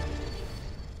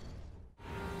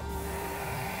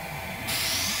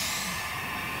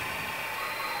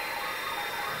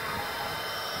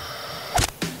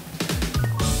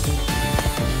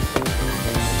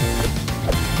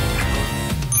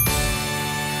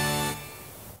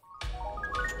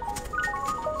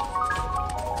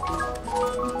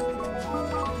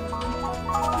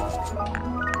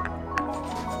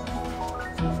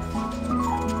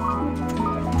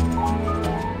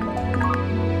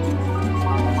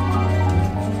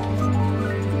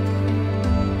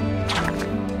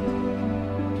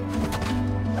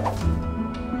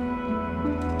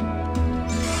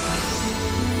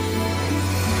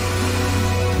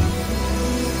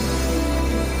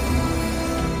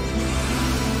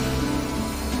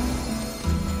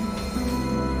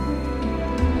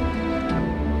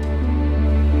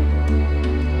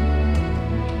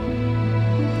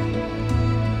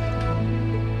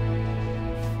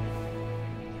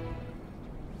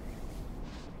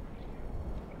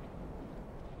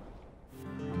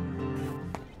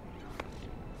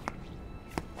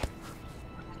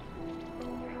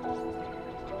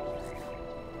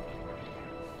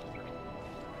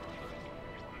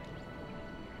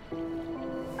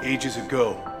 Ages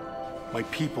ago, my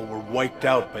people were wiped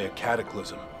out by a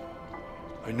cataclysm.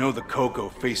 I know the Coco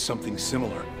faced something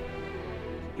similar.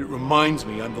 It reminds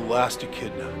me I'm the last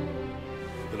Echidna,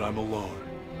 that I'm alone.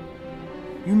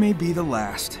 You may be the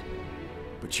last,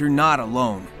 but you're not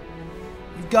alone.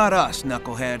 You've got us,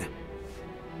 Knucklehead.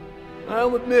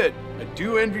 I'll admit, I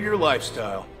do envy your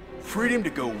lifestyle. Freedom to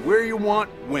go where you want,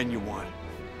 when you want.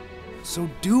 So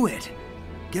do it.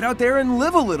 Get out there and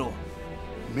live a little.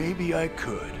 Maybe I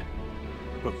could.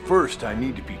 But first, I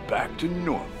need to be back to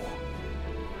normal.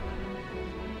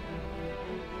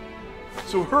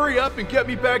 So hurry up and get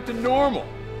me back to normal.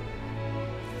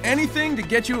 Anything to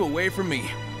get you away from me.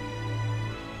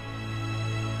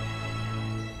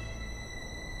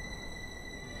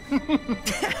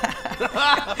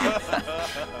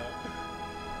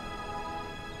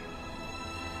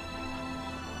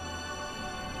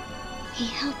 He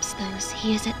helps those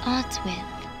he is at odds with.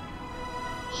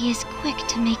 He is quick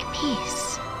to make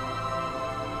peace.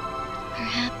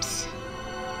 Perhaps...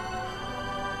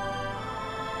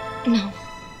 No.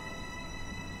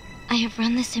 I have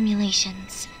run the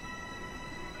simulations.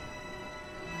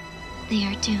 They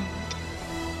are doomed.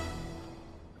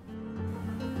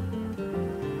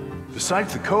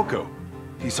 Besides the cocoa,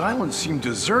 these islands seem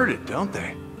deserted, don't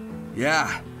they?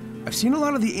 Yeah, I've seen a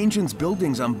lot of the Ancients'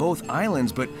 buildings on both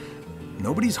islands, but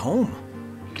nobody's home.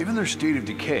 Given their state of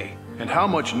decay and how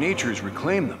much nature has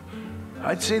reclaimed them,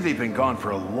 I'd say they've been gone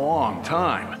for a long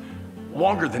time.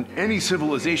 Longer than any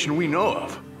civilization we know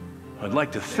of. I'd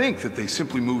like to think that they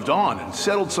simply moved on and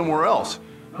settled somewhere else,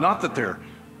 not that they're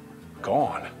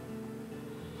gone.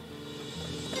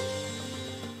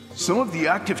 Some of the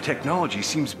active technology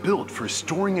seems built for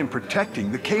storing and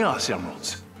protecting the Chaos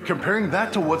Emeralds. Comparing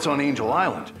that to what's on Angel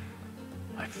Island,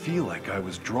 I feel like I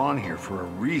was drawn here for a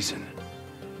reason.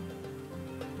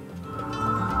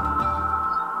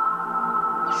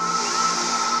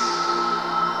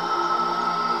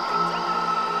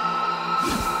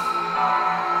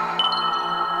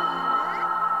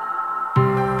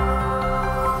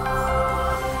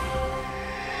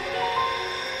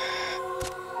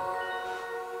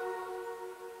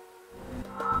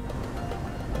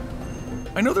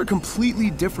 I know they're completely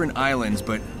different islands,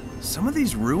 but some of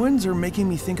these ruins are making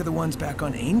me think of the ones back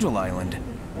on Angel Island.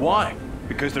 Why?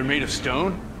 Because they're made of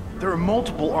stone? There are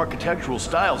multiple architectural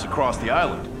styles across the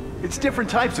island. It's different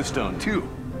types of stone, too.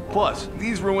 Plus,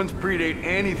 these ruins predate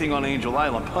anything on Angel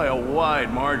Island by a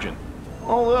wide margin.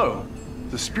 Although,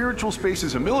 the spiritual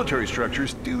spaces and military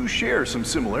structures do share some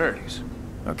similarities.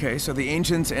 Okay, so the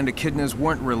Ancients and Echidnas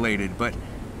weren't related, but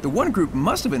the one group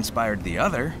must have inspired the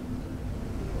other.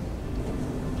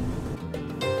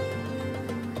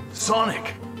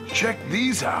 Sonic, check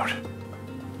these out.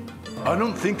 I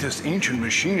don't think this ancient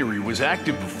machinery was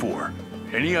active before.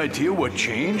 Any idea what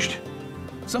changed?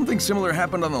 Something similar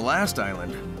happened on the last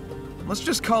island. Let's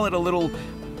just call it a little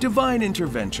divine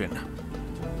intervention.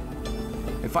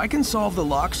 If I can solve the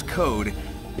lock's code,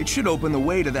 it should open the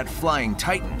way to that flying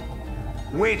titan.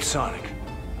 Wait, Sonic.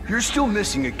 You're still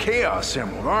missing a Chaos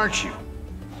Emerald, aren't you?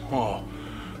 Oh,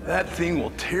 that thing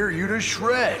will tear you to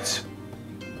shreds.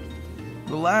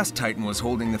 The last titan was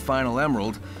holding the final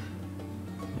emerald.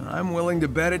 I'm willing to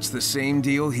bet it's the same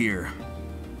deal here.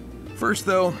 First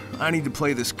though, I need to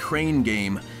play this crane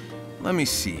game. Let me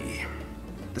see.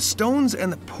 The stones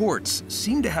and the ports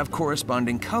seem to have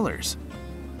corresponding colors.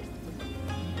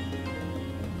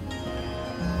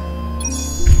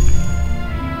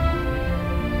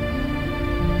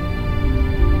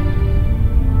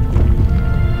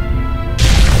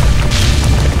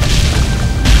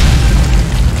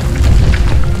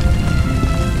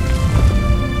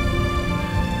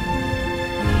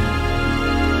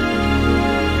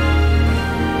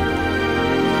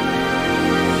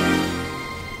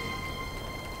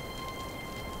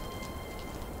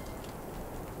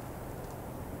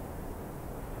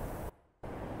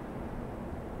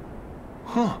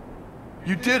 Huh.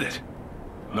 You did it.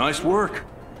 Nice work.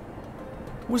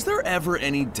 Was there ever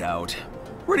any doubt?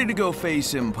 Ready to go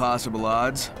face impossible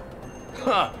odds?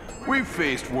 Ha! We've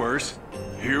faced worse.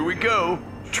 Here we go.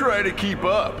 Try to keep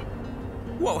up.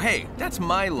 Whoa, hey, that's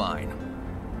my line.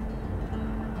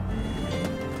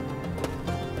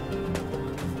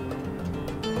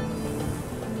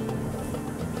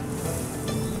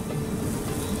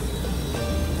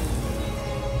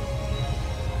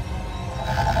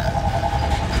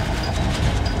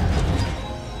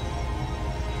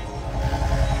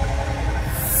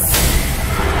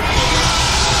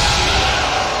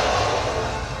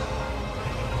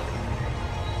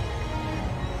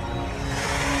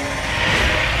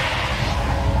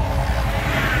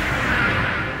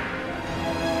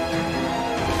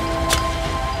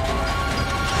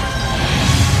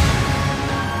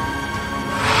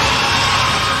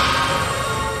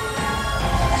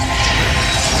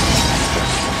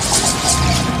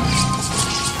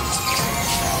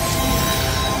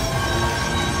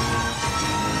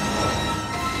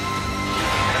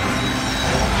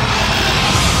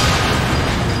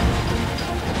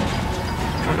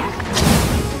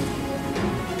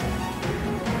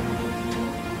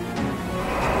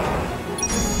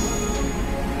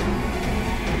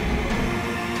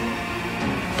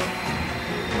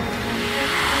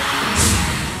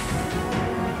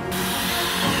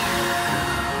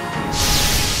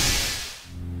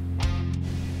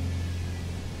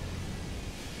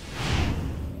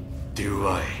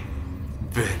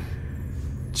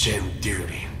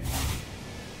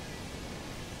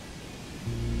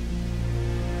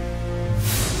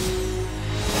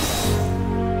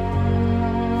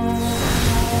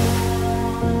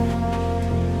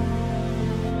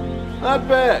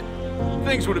 bad.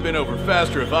 Things would have been over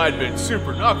faster if I'd been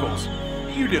Super Knuckles.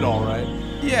 You did all right.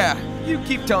 Yeah, you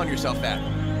keep telling yourself that.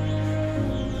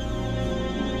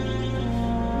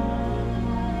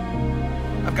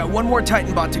 I've got one more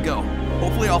Titan bot to go.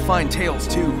 Hopefully I'll find Tails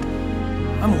too.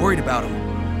 I'm worried about him.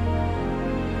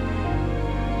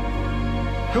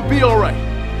 He'll be all right.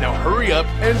 Now hurry up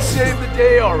and save the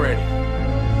day already.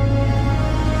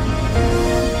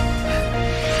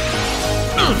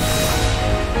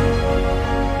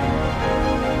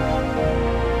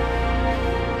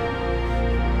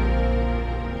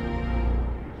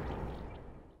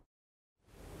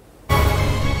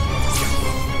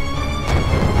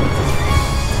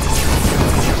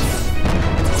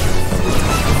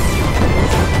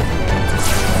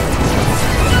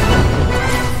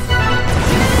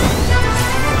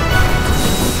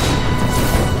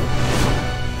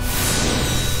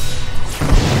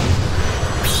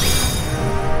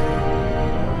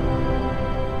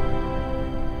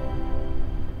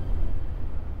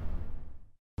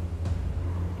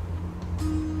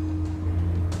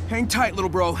 Hang tight, little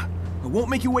bro. I won't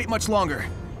make you wait much longer.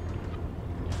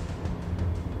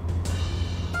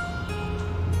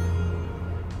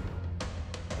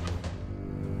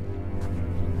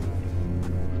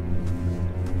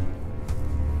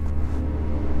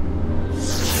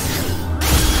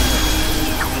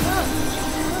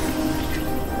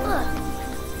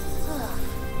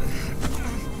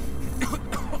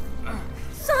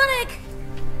 Sonic!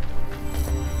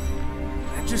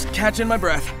 Just catching my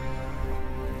breath.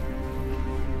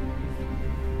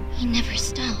 He never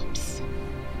stops.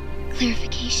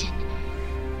 Clarification.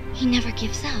 He never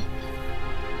gives up.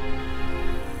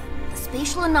 The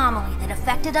spatial anomaly that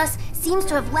affected us seems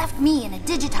to have left me in a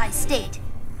digitized state.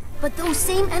 But those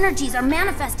same energies are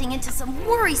manifesting into some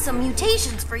worrisome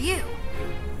mutations for you.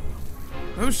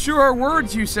 Those sure are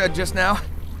words you said just now.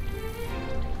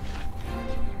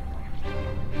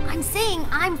 I'm saying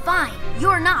I'm fine,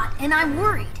 you're not, and I'm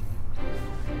worried.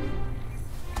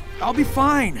 I'll be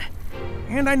fine.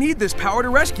 And I need this power to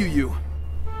rescue you.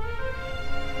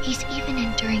 He's even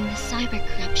enduring the cyber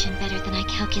corruption better than I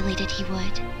calculated he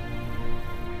would.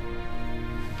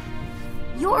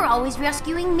 You're always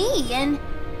rescuing me, and...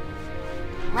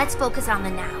 Let's focus on the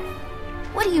now.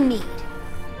 What do you need?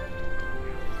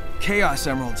 Chaos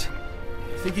Emeralds.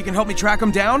 Think you can help me track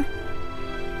them down?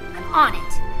 I'm on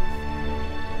it.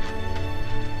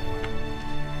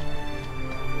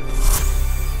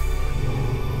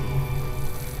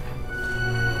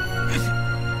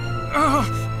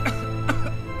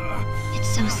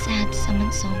 It's so sad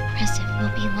someone so impressive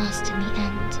will be lost in the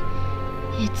end.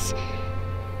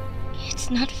 It's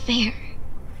not fair.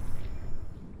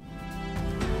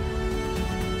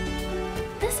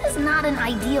 This is not an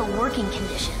ideal working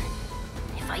condition.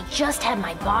 If I just had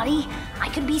my body, I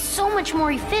could be so much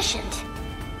more efficient.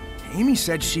 Amy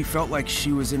said she felt like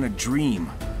she was in a dream.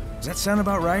 Does that sound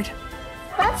about right?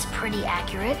 That's pretty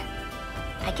accurate.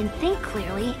 I can think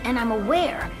clearly, and I'm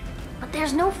aware, but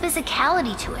there's no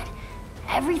physicality to it.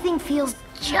 Everything feels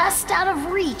just out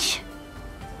of reach.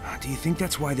 Do you think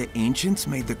that's why the ancients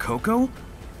made the cocoa?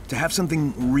 To have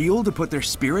something real to put their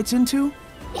spirits into?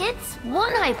 It's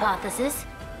one hypothesis.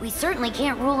 We certainly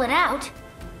can't rule it out.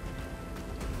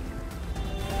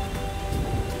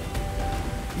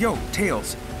 Yo,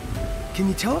 Tails. Can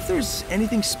you tell if there's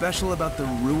anything special about the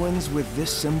ruins with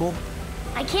this symbol?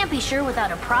 I can't be sure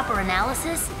without a proper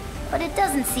analysis, but it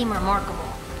doesn't seem remarkable.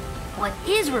 What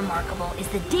is remarkable is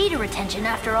the data retention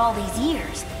after all these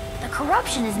years. The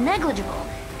corruption is negligible,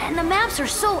 and the maps are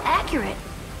so accurate.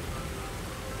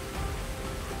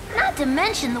 Not to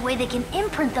mention the way they can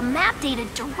imprint the map data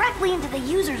directly into the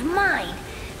user's mind.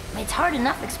 It's hard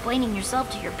enough explaining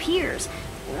yourself to your peers,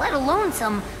 let alone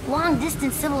some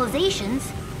long-distance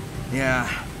civilizations. Yeah,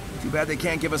 too bad they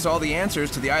can't give us all the answers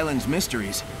to the island's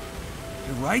mysteries.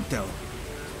 You're right, though.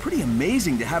 It's pretty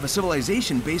amazing to have a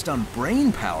civilization based on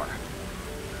brain power.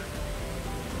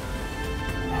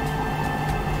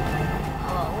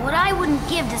 What I wouldn't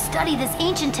give to study this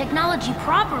ancient technology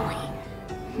properly.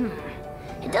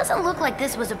 It doesn't look like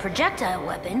this was a projectile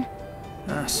weapon.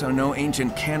 So no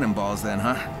ancient cannonballs then,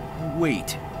 huh?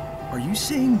 Wait, are you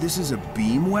saying this is a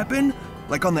beam weapon?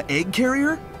 Like on the egg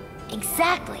carrier?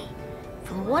 Exactly.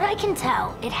 From what I can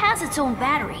tell, it has its own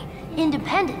battery,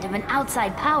 independent of an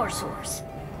outside power source.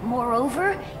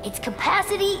 Moreover, its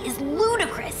capacity is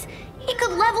ludicrous. It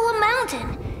could level a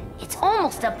mountain. It's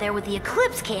almost up there with the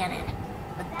Eclipse cannon.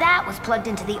 But that was plugged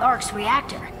into the Ark's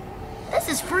reactor. This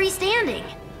is freestanding.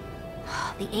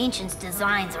 The Ancients'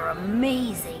 designs are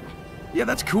amazing. Yeah,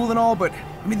 that's cool and all, but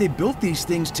I mean, they built these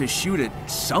things to shoot at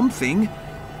something.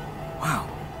 Wow.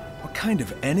 What What kind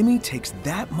of enemy takes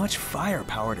that much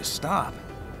firepower to stop?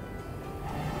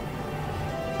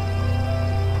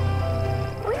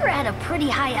 We're at a pretty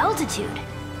high altitude.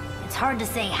 It's hard to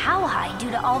say how high due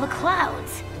to all the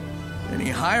clouds. Any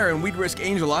higher and we'd risk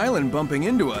Angel Island bumping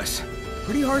into us.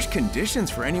 Pretty harsh conditions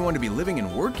for anyone to be living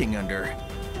and working under.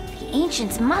 The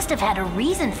ancients must have had a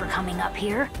reason for coming up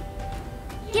here.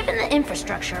 Given the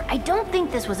infrastructure, I don't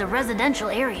think this was a residential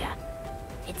area.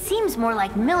 It seems more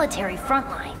like military front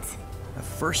lines. A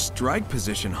first strike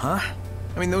position, huh?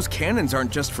 I mean, those cannons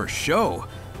aren't just for show.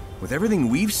 With everything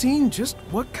we've seen, just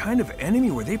what kind of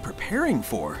enemy were they preparing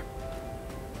for?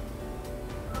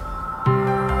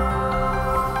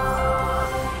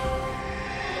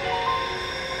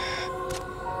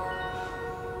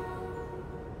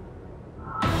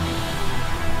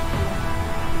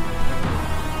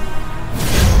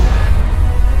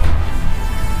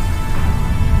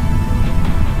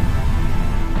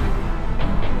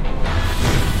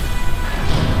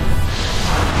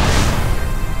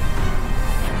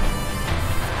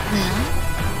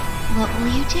 What will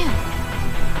you do?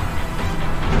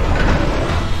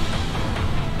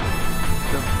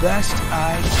 The best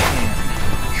I can.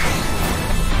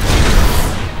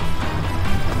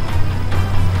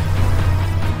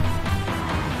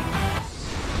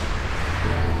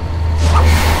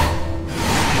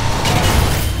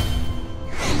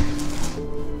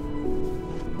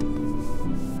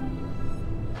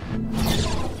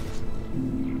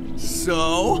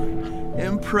 So,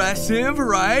 impressive,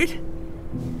 right?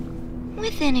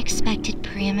 Within expected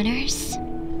parameters.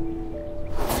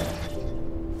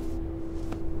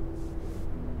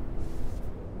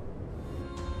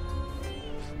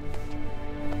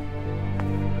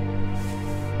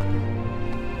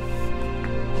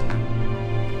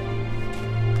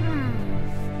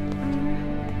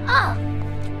 Oh!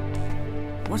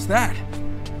 What's that?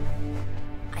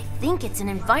 I think it's an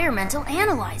environmental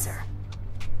analyzer.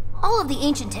 All of the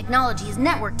ancient technology is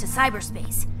networked to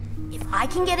cyberspace. If I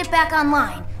can get it back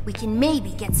online, we can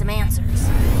maybe get some answers.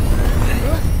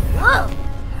 Whoa!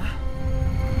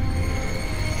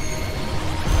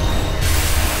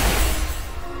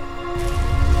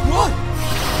 What?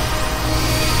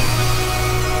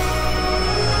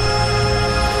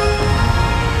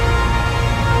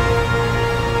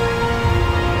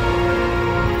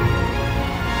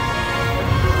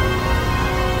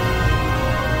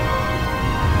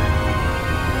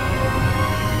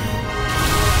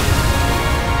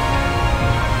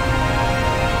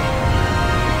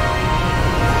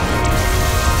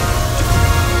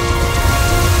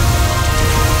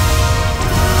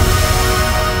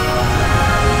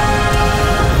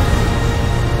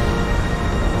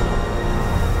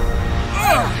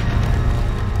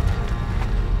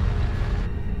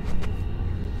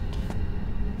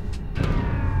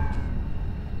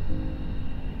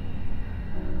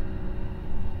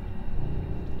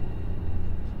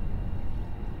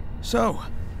 So,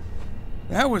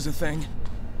 that was a thing.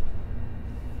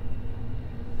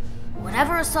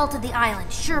 Whatever assaulted the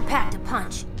island sure packed a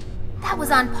punch. That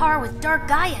was on par with Dark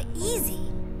Gaia,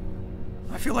 easy.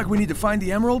 I feel like we need to find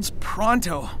the emeralds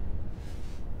pronto.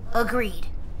 Agreed.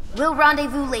 We'll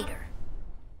rendezvous later.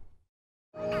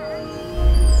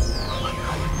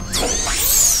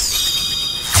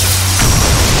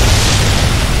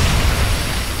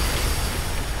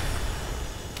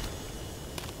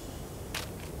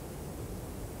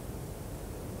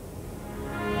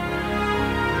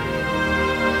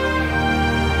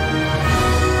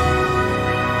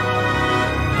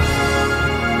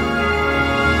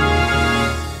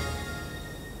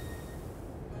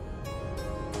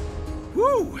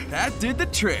 Woo! That did the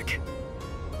trick.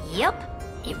 Yep,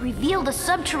 it revealed a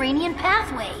subterranean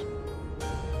pathway.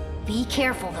 Be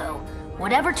careful though.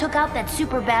 Whatever took out that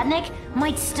super badnik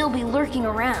might still be lurking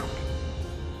around.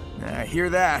 I hear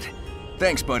that.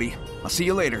 Thanks, buddy. I'll see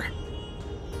you later.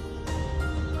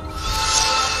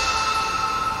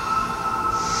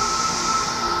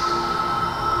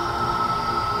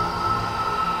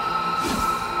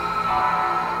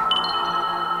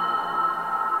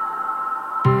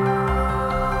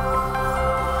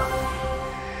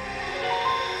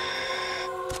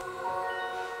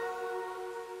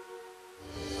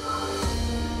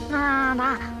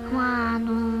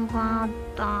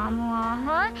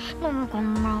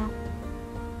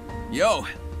 Yo.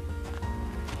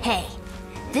 Hey,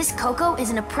 this Coco is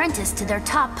an apprentice to their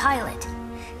top pilot.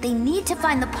 They need to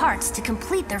find the parts to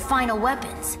complete their final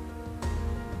weapons.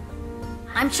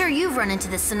 I'm sure you've run into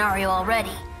this scenario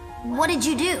already. What did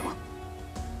you do?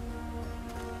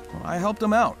 Well, I helped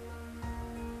them out.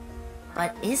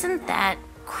 But isn't that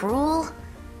cruel?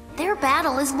 Their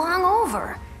battle is long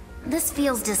over. This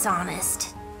feels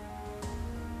dishonest.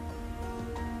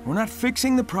 We're not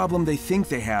fixing the problem they think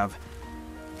they have,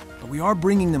 but we are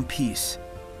bringing them peace.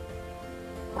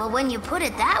 Well, when you put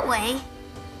it that way...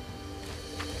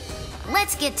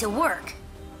 Let's get to work.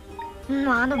 We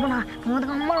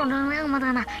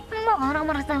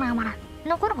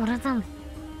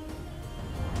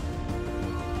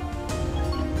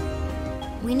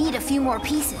need a few more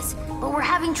pieces, but we're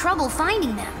having trouble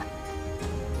finding them.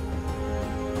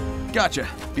 Gotcha.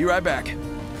 Be right back.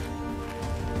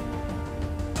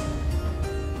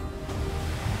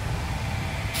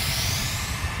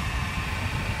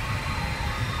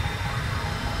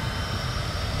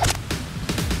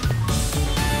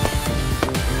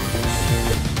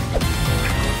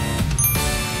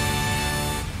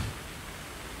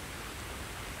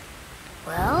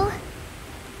 Well,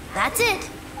 that's it.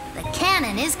 The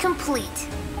cannon is complete.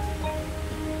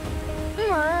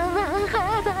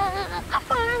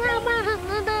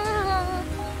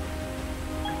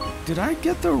 Did I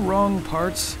get the wrong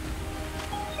parts?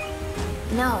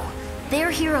 No,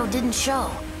 their hero didn't show.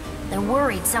 They're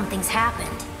worried something's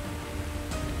happened.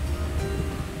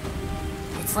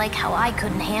 It's like how I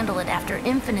couldn't handle it after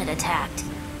Infinite attacked.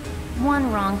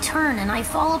 One wrong turn and I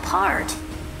fall apart.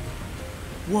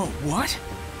 Whoa, what?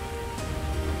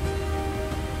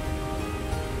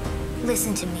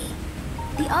 Listen to me.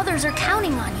 The others are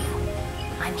counting on you.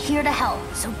 I'm here to help,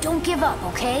 so don't give up,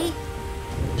 okay?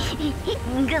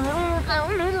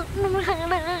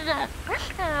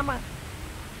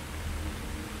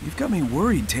 You've got me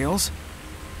worried, Tails.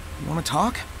 You want to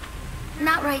talk?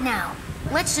 Not right now.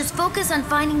 Let's just focus on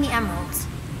finding the emeralds.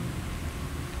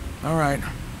 All right.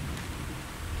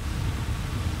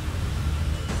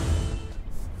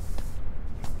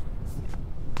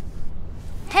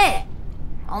 Hey!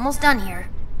 Almost done here.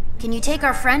 Can you take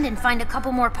our friend and find a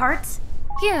couple more parts?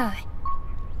 Yeah.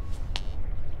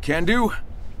 Can do.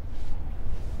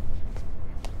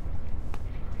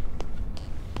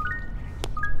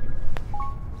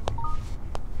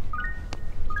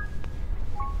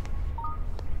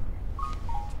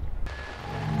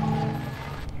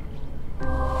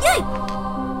 Yay!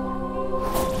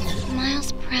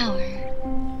 Miles per hour.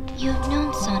 You have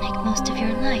known Sonic most of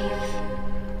your life.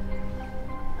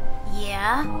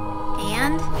 Yeah,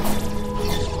 and?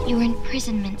 Your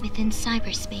imprisonment within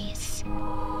cyberspace.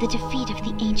 The defeat of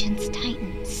the Ancient's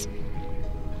Titans.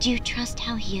 Do you trust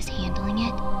how he is handling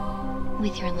it?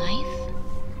 With your life?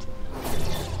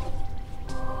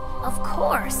 Of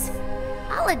course.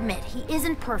 I'll admit he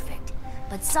isn't perfect,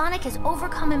 but Sonic has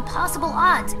overcome impossible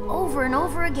odds over and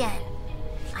over again.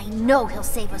 I know he'll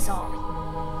save us all.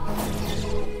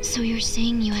 So you're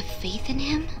saying you have faith in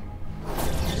him?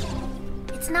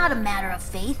 It's not a matter of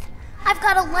faith. I've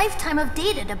got a lifetime of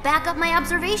data to back up my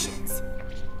observations.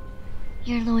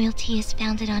 Your loyalty is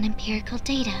founded on empirical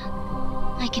data.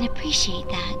 I can appreciate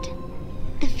that.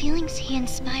 The feelings he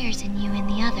inspires in you and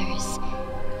the others.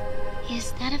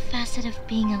 Is that a facet of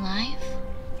being alive?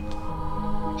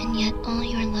 And yet all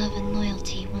your love and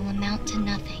loyalty will amount to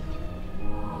nothing.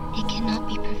 It cannot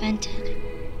be prevented.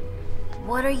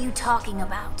 What are you talking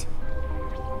about?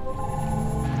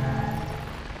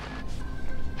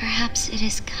 Perhaps it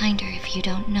is kinder if you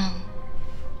don't know.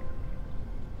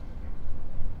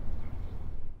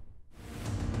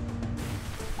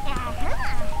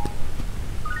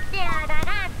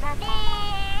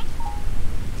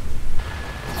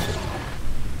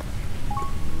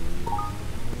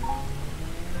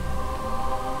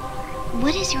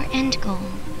 What is your end goal?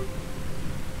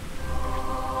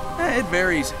 It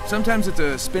varies. Sometimes it's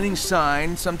a spinning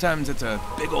sign, sometimes it's a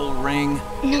big old ring.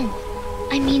 No,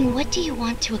 I mean, what do you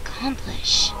want to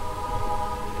accomplish?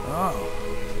 Oh.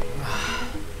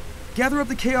 Gather up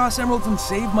the Chaos Emeralds and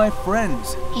save my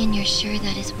friends. And you're sure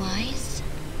that is wise?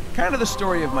 Kind of the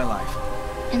story of my life.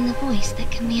 And the voice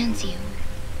that commands you.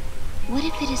 What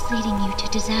if it is leading you to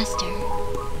disaster?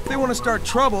 If they want to start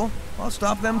trouble, I'll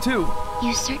stop them too.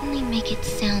 You certainly make it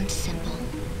sound simple.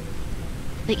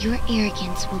 But your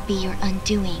arrogance will be your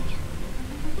undoing.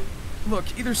 Look,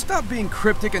 either stop being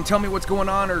cryptic and tell me what's going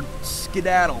on, or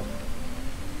skedaddle.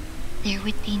 There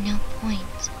would be no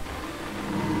point.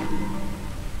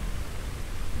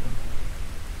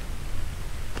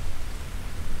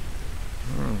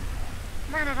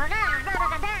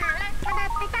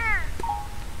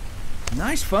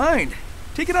 Nice find.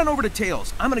 Take it on over to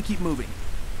Tails. I'm gonna keep moving.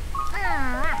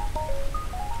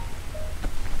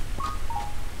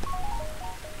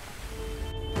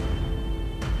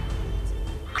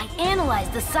 I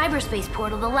analyzed the cyberspace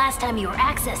portal the last time you were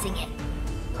accessing it.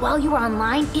 While you were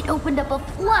online, it opened up a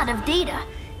flood of data.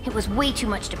 It was way too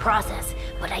much to process,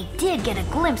 but I did get a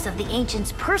glimpse of the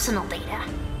Ancients' personal data.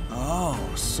 Oh,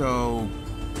 so...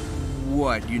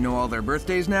 what, you know all their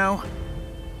birthdays now?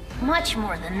 Much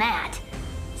more than that.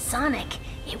 Sonic,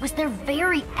 it was their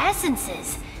very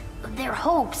essences. Their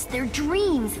hopes, their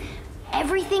dreams,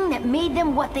 everything that made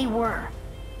them what they were.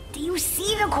 Do you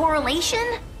see the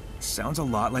correlation? Sounds a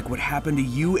lot like what happened to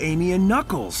you, Amy, and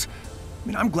Knuckles. I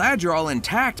mean, I'm glad you're all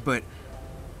intact, but...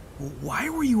 why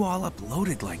were you all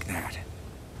uploaded like that?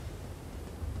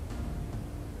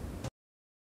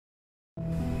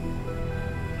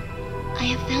 I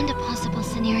have found a possible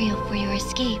scenario for your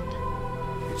escape.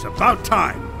 It's about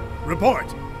time. Report.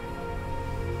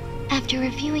 After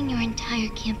reviewing your entire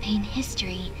campaign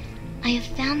history, I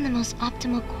have found the most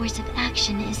optimal course of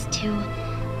action is to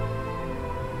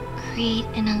create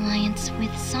an alliance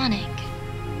with Sonic.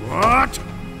 What?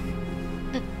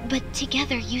 But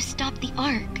together you stopped the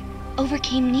Ark,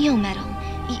 overcame Neo-Metal.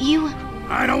 You...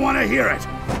 I don't want to hear it.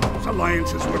 Those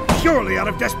alliances were purely out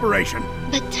of desperation.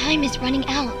 But time is running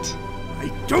out. I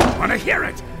don't want to hear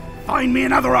it. Find me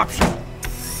another option.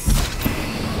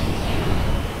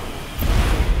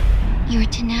 Your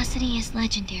tenacity is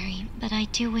legendary, but I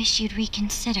do wish you'd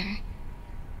reconsider.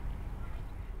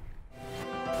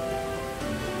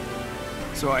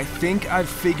 So I think I've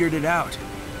figured it out.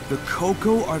 The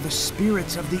Coco are the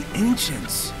spirits of the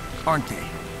Ancients, aren't they?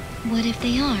 What if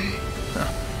they are?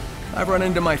 I've run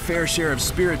into my fair share of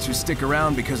spirits who stick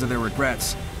around because of their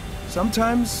regrets.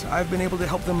 Sometimes I've been able to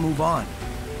help them move on.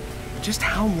 Just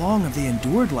how long have they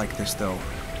endured like this, though?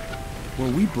 Were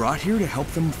we brought here to help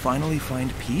them finally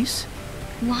find peace?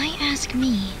 Why ask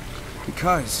me?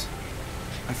 Because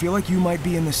I feel like you might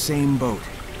be in the same boat.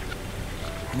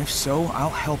 And if so, I'll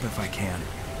help if I can.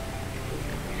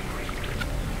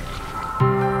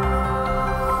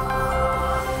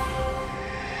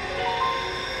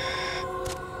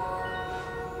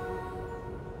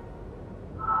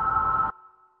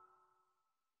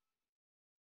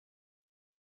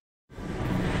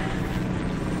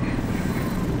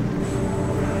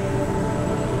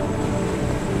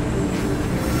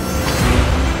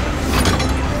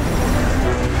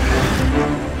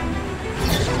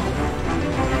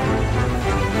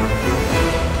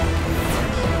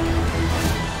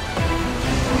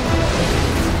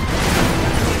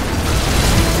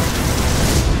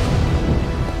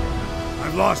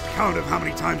 Lost count of how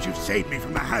many times you've saved me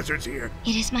from the hazards here.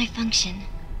 It is my function.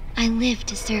 I live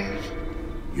to serve.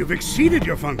 You've exceeded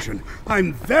your function.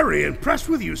 I'm very impressed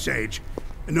with you, Sage.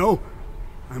 No,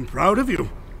 I'm proud of you.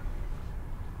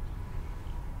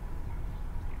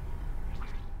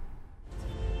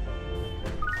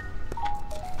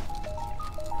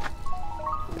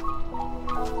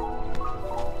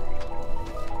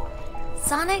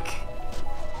 Sonic,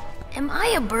 am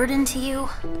I a burden to you?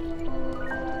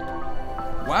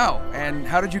 Wow, and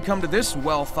how did you come to this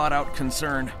well-thought-out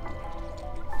concern?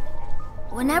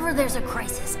 Whenever there's a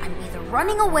crisis, I'm either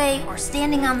running away or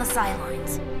standing on the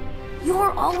sidelines.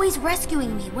 You're always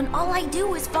rescuing me when all I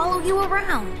do is follow you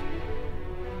around.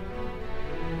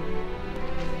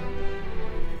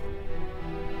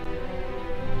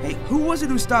 Hey, who was it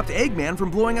who stopped Eggman from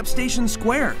blowing up Station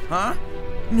Square, huh?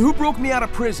 And who broke me out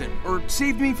of prison, or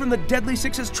saved me from the Deadly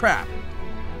Six's trap?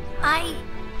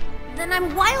 Then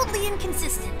I'm wildly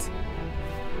inconsistent.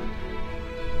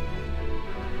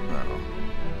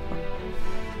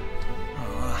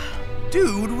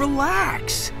 Dude,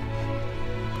 relax!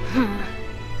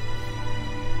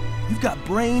 You've got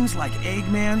brains like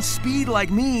Eggman, speed like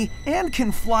me, and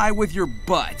can fly with your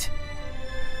butt.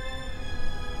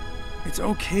 It's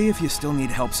okay if you still need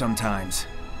help sometimes.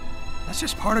 That's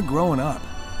just part of growing up.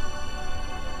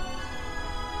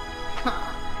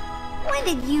 When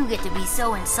did you get to be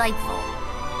so insightful?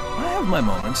 I have my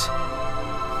moments.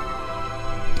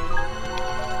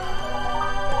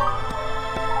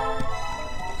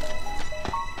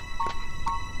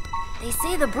 They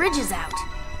say the bridge is out.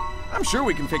 I'm sure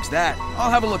we can fix that.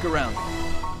 I'll have a look around.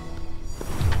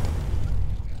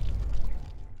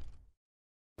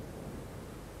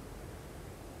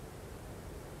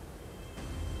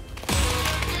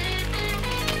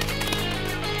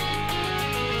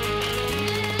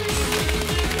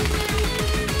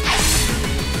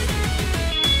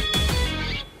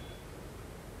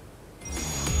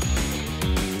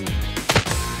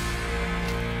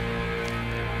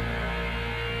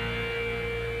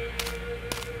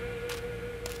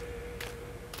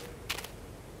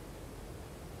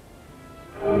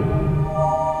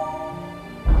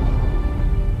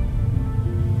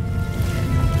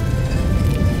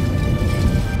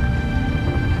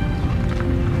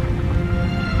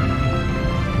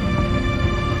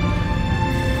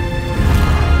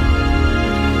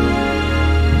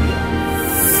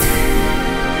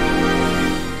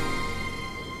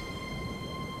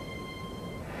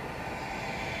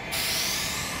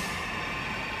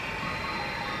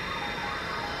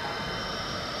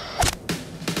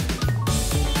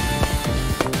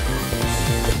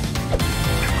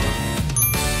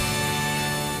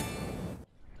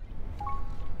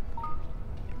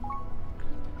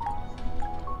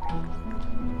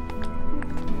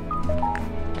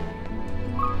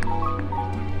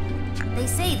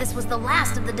 this was the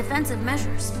last of the defensive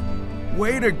measures.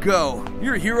 Way to go.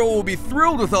 Your hero will be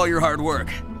thrilled with all your hard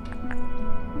work.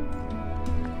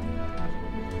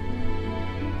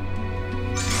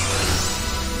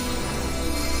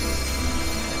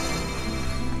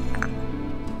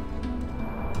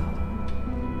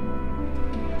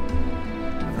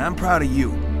 And I'm proud of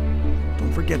you.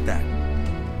 Don't forget that.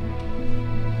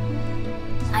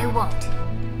 I won't.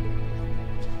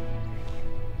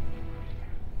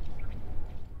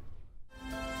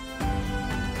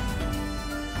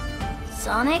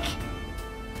 Sonic,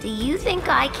 do you think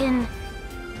I can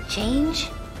change?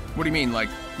 What do you mean, like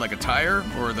a tire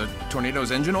or the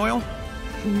tornado's engine oil?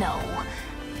 No.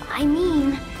 I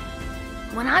mean,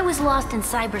 when I was lost in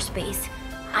cyberspace,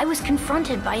 I was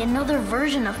confronted by another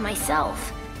version of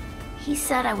myself. He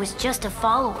said I was just a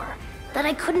follower, that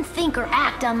I couldn't think or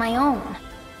act on my own.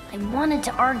 I wanted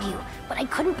to argue, but I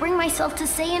couldn't bring myself to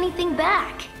say anything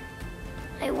back.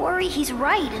 I worry he's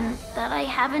right and that I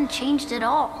haven't changed at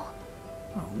all.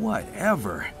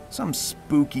 Whatever. Some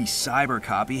spooky cyber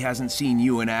copy hasn't seen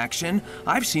you in action.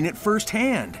 I've seen it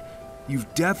firsthand.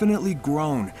 You've definitely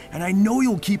grown, and I know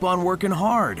you'll keep on working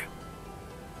hard.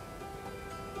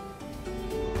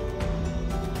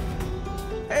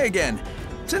 Hey again.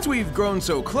 Since we've grown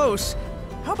so close,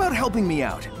 how about helping me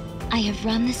out? I have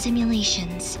run the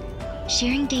simulations.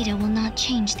 Sharing data will not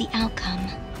change the outcome.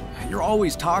 You're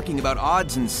always talking about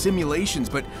odds and simulations,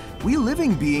 but we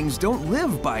living beings don't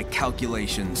live by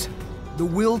calculations. The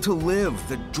will to live,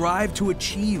 the drive to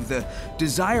achieve, the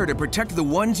desire to protect the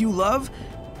ones you love,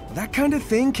 that kind of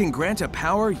thing can grant a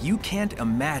power you can't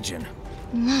imagine.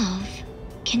 Love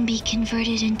can be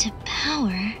converted into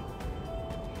power.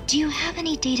 Do you have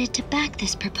any data to back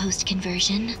this proposed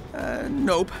conversion?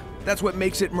 Nope. That's what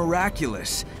makes it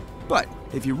miraculous. But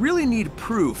if you really need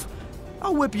proof,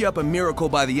 I'll whip you up a miracle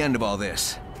by the end of all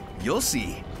this. You'll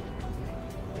see.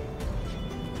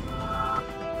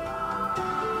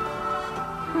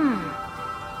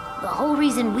 The whole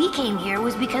reason we came here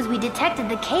was because we detected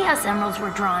the Chaos Emeralds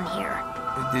were drawn here.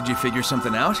 Did you figure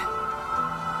something out?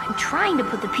 I'm trying to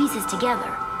put the pieces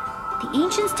together. The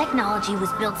Ancients' technology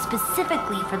was built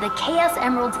specifically for the Chaos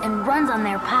Emeralds and runs on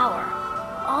their power.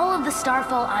 All of the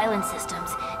Starfall Island systems,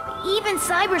 even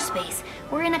cyberspace,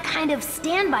 were in a kind of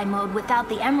standby mode without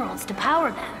the Emeralds to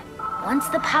power them. Once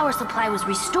the power supply was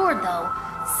restored, though,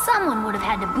 someone would have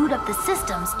had to boot up the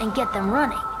systems and get them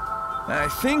running. I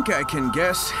think I can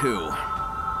guess who.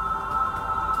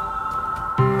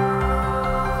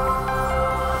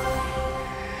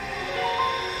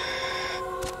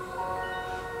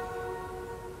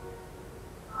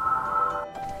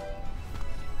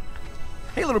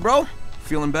 Hey, little bro.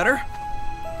 Feeling better?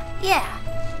 Yeah,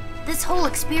 this whole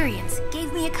experience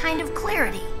gave me a kind of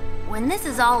clarity. When this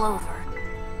is all over,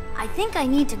 I think I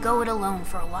need to go it alone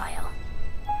for a while.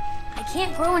 I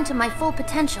can't grow into my full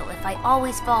potential if I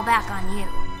always fall back on you.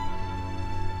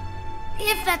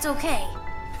 If that's okay.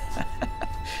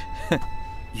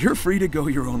 You're free to go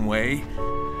your own way.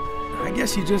 I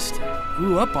guess you just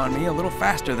grew up on me a little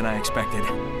faster than I expected.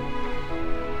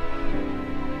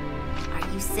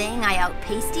 Are you saying I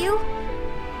outpaced you?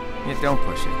 Yeah, don't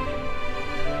push it.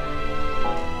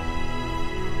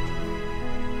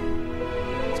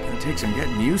 It's gonna take some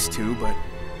getting used to, but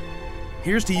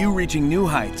here's to you reaching new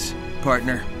heights,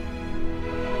 partner.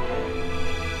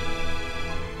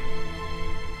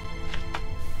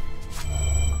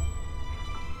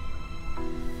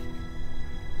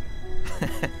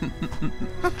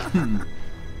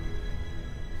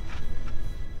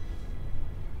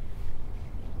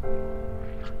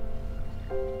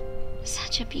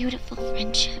 Such a beautiful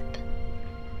friendship.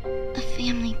 A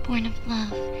family born of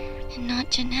love and not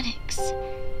genetics.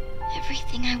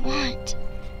 Everything I want.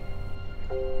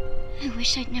 I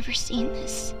wish I'd never seen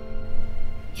this.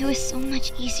 It was so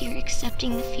much easier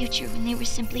accepting the future when they were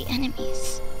simply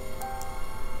enemies.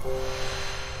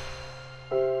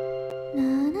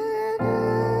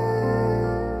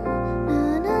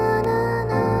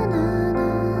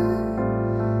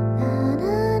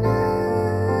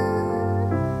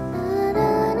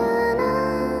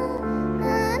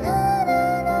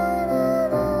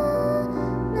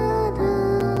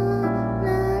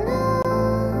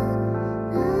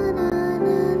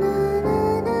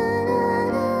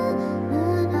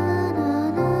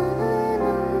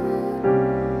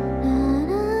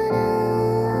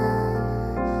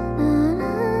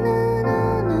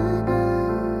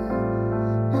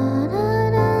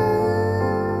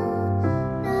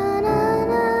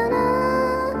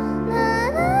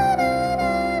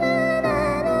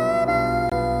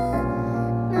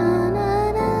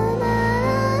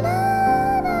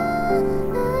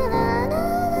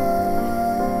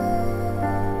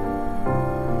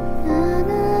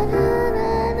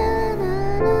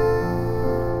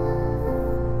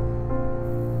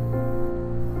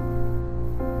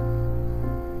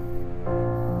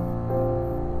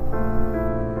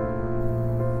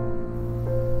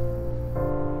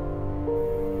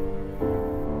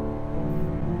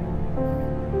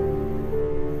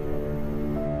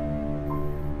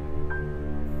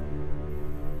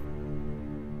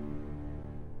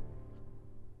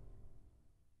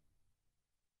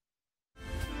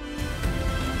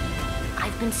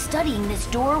 been studying this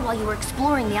door while you were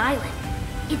exploring the island.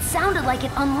 It sounded like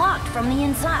it unlocked from the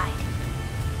inside.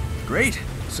 Great.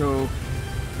 So,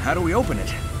 how do we open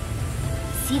it?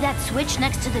 See that switch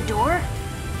next to the door?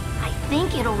 I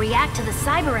think it'll react to the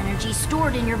cyber energy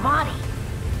stored in your body.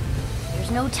 There's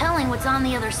no telling what's on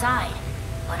the other side,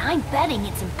 but I'm betting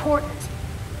it's important.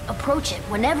 Approach it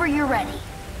whenever you're ready.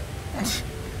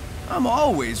 I'm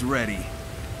always ready.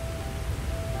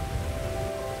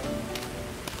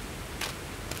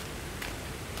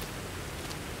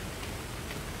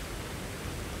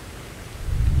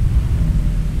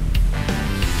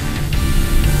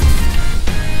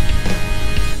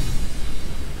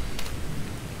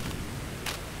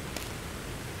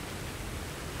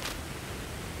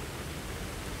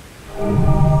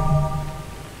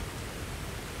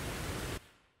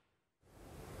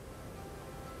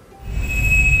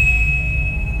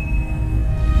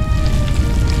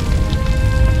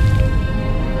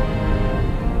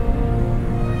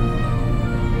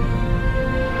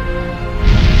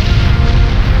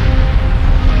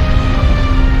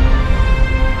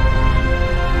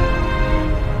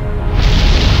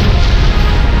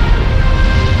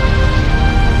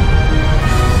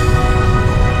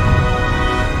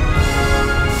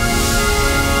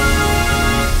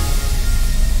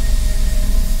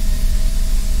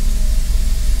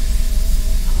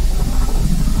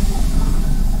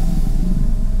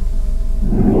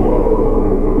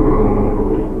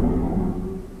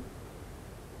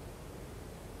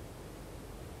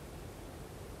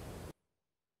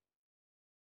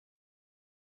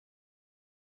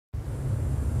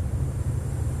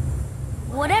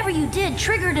 Whatever you did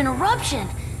triggered an eruption,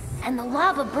 and the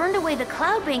lava burned away the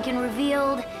cloud bank and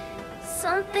revealed...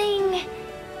 something...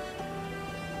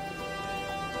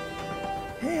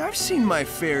 Hey, I've seen my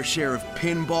fair share of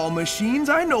pinball machines.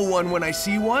 I know one when I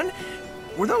see one.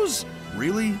 Were those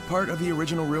really part of the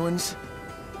original ruins?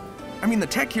 I mean, the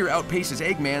tech here outpaces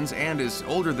Eggman's and is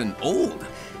older than old.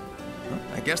 Well,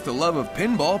 I guess the love of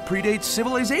pinball predates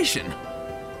civilization.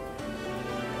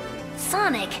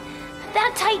 Sonic,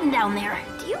 that Titan down there,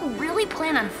 do you really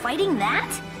plan on fighting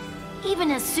that? Even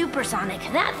as Supersonic,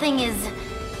 that thing is...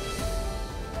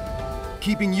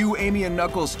 Keeping you, Amy, and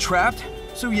Knuckles trapped?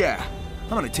 So yeah, I'm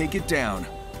gonna take it down.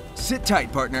 Sit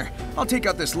tight, partner. I'll take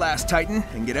out this last Titan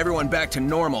and get everyone back to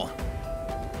normal.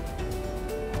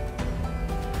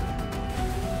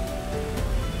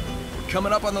 We're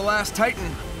coming up on the last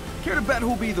Titan. Care to bet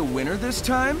who'll be the winner this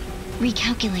time?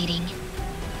 Recalculating.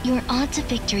 Your odds of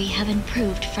victory have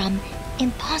improved from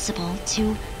impossible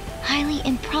to highly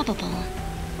improbable.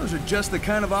 Those are just the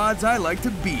kind of odds I like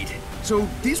to beat. So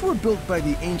these were built by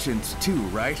the Ancients too,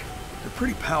 right? They're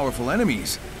pretty powerful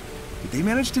enemies. Did they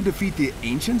manage to defeat the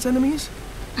Ancients' enemies?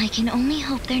 I can only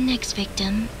hope their next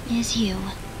victim is you.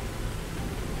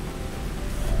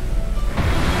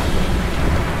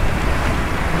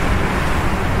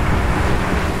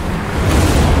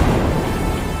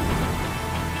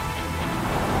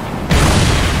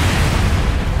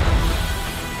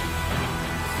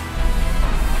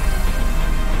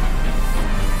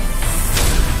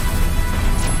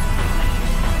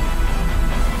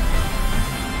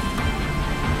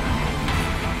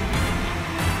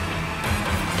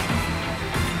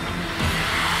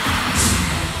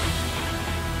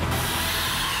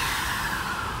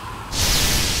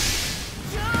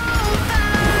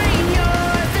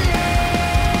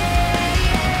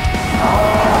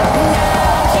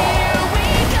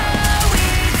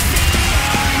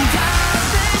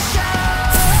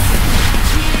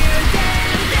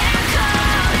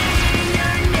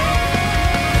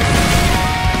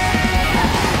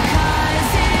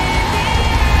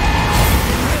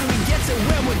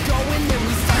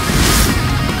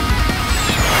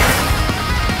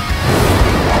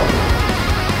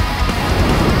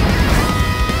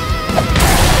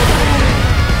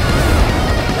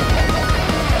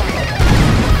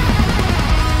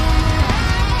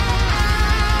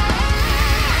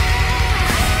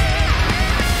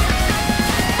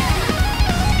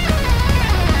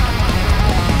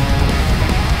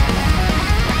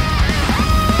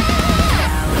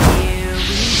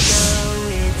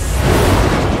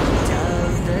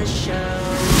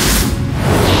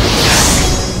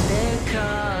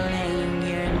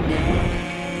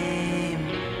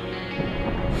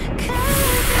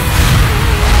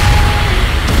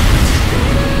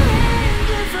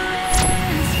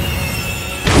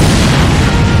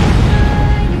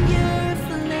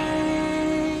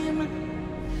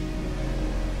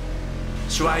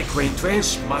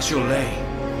 Retrains Masulei,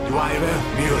 Driver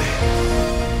Mule.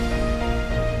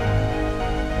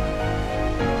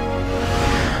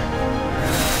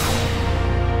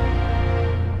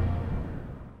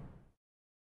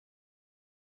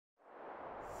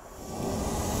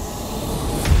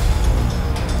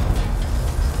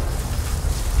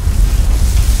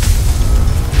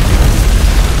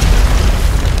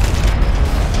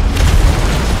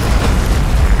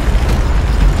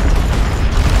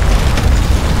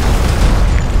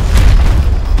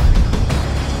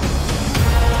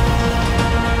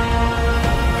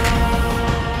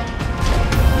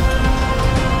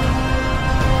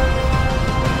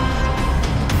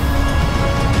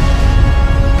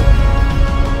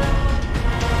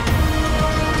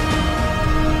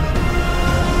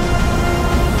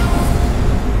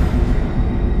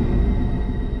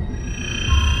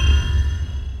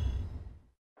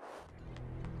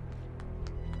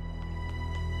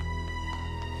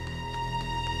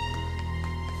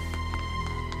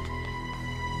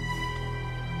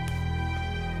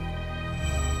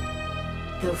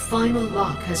 The final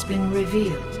lock has been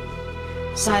revealed.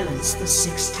 Silence the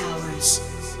 6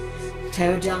 towers.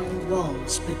 Tear down the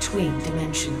walls between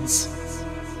dimensions.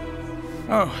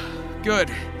 Oh, good.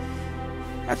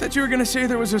 I thought you were gonna say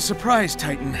there was a surprise,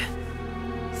 Titan.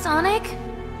 Sonic?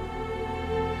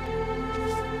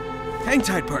 Hang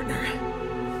tight, partner.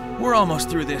 We're almost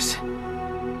through this.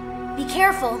 Be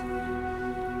careful.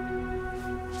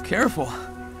 Careful?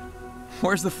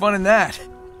 Where's the fun in that?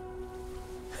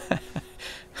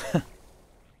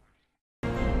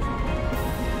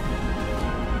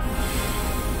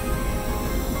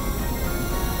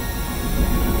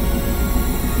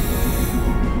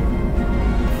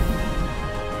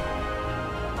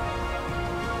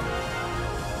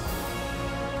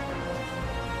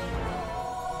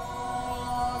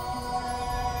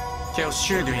 Chaos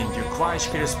shielding you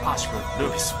quite as possible,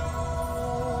 Lucas.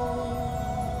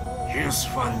 Here's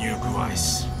one new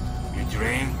device. You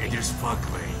drain Idris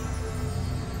Parkway.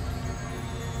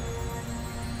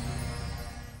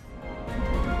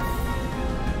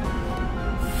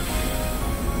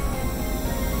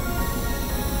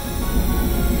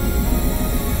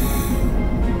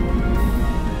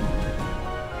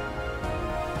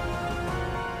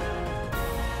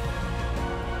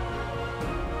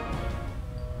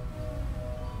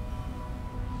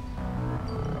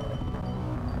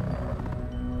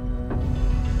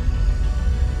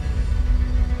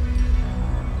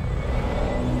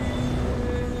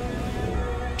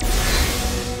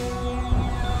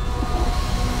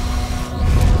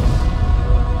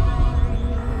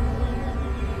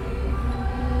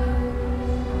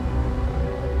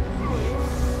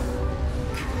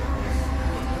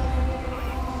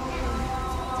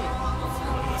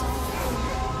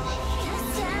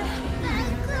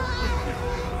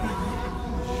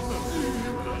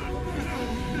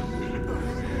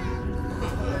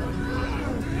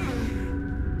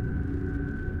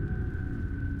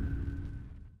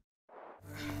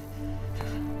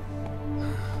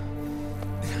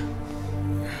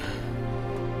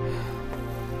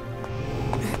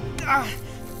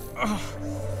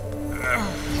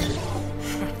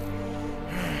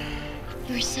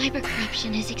 Your cyber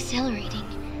corruption is accelerating.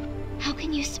 How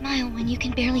can you smile when you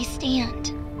can barely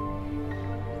stand?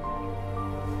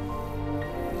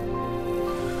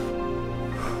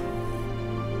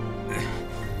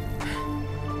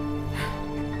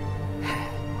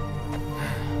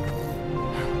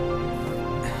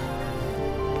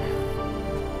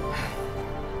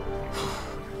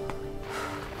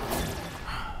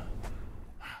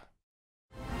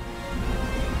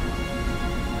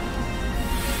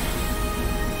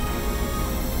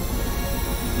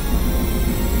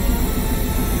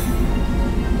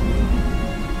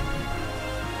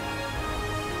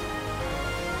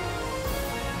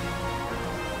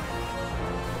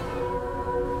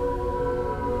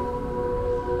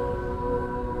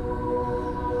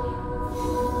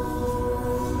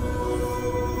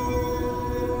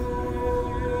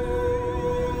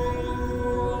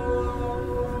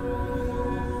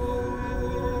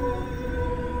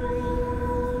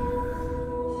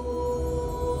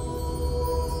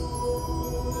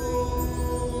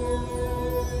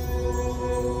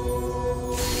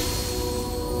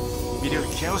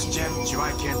 Chaos Gem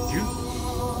I can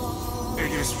do?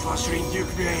 It is frustrating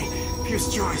Duke Bay,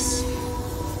 his choice.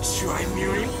 Shuai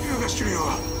Muri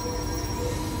Yugashiro.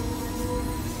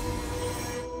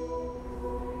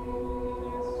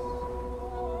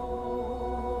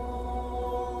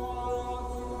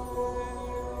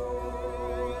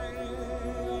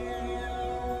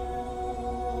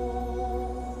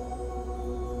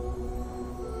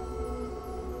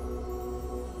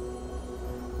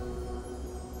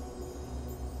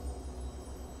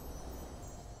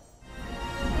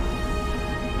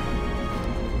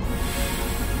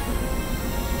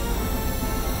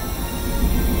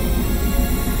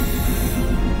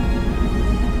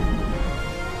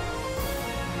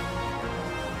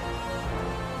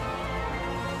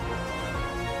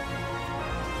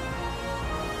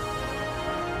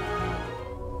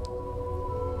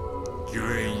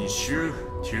 Shu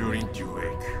Turing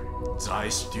Duek,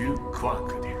 Zeiss du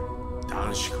Quackde,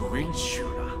 Danschkuin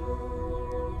Shura.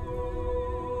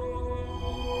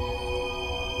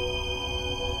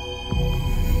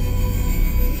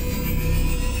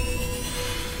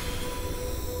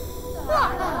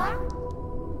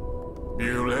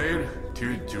 Mulair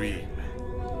to dream,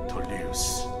 to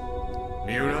lose.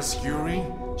 Mura skewing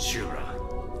Shura,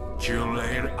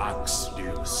 Kulair ax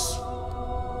lose.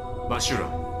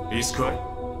 Mashura, is good.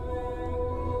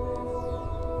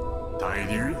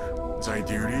 Daidu,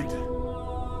 Zaidurid,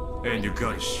 and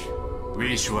Yugash,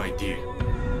 wish idea.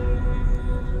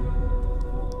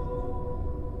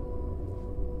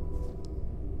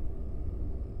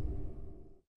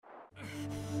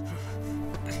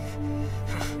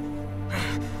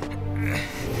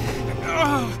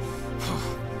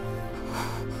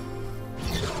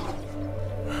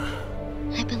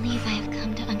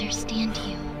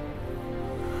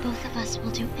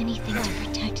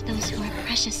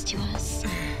 precious to us.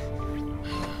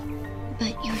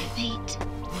 But your fate...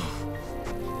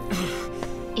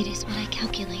 it is what I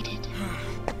calculated.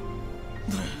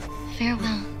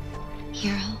 Farewell,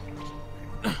 hero.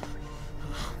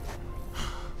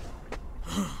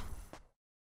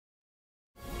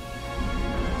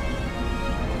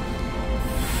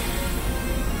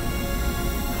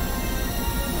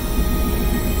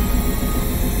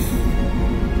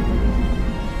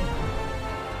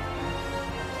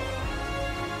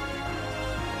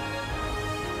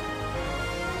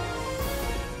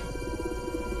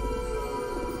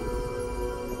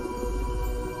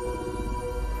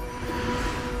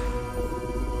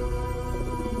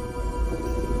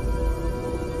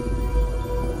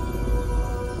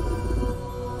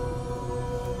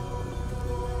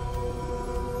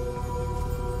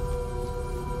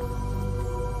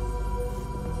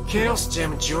 Chaos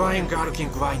Gem Join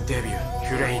Galkin Grind Debut,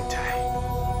 Hurain Tai.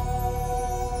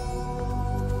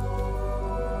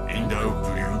 In the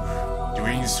blue,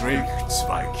 Twins Rakes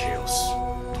by Chaos,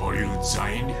 Toru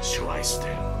Zain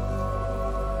Schleisten.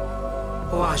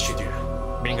 Oashudu,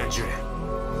 Minga Jure.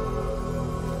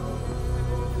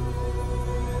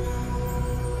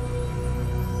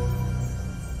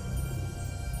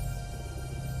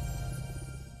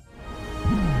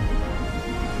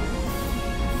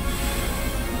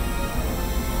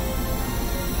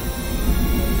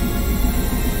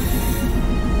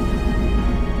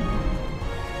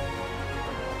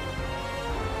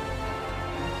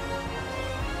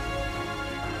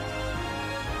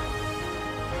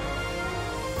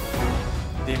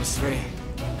 Dim Slay,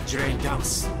 Drain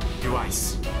Dams,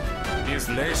 Device. Use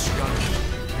Lash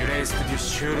Gun, Erased the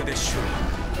Shura de Shura.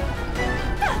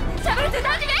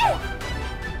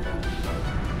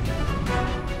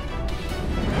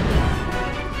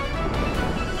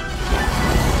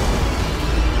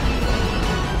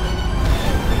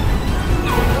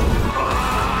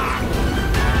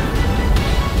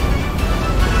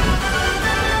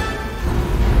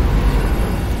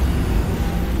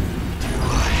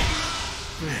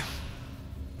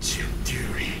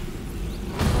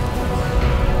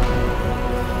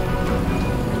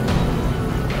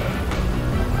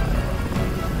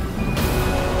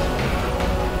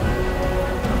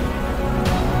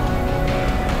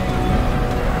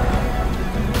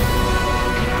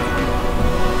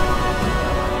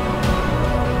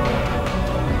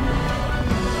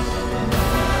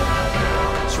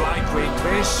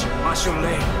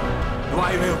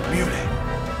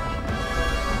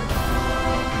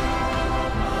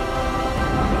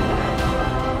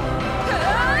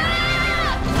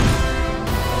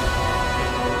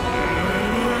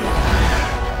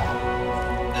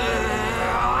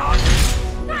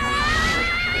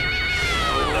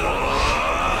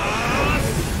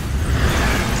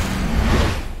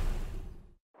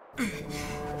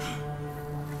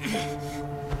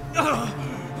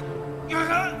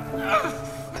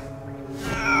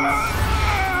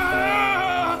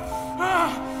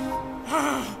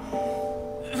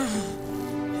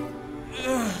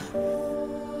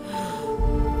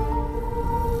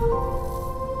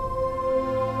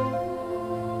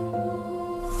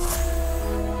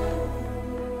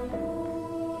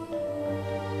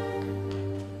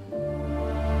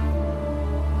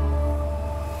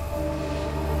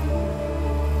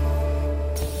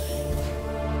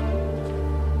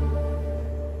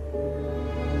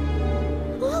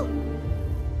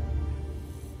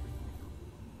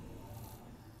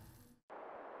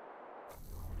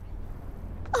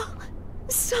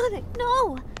 Sonic,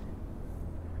 no!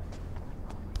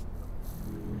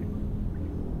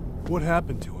 What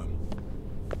happened to him?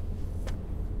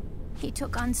 He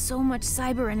took on so much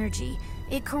cyber energy,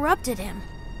 it corrupted him.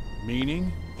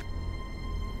 Meaning?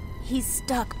 He's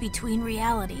stuck between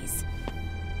realities.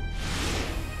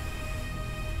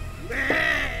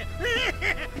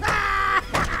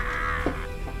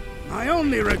 My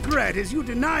only regret is you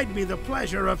denied me the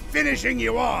pleasure of finishing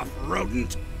you off,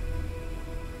 rodent.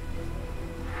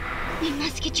 We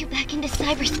must get you back into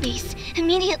cyberspace,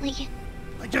 immediately.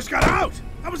 I just got out!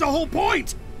 That was the whole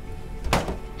point!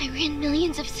 I ran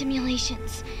millions of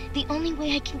simulations. The only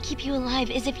way I can keep you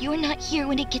alive is if you're not here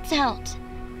when it gets out.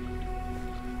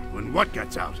 When what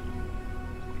gets out?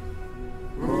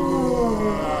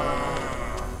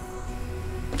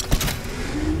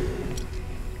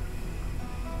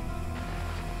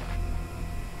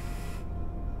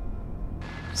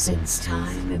 Since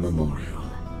time immemorial,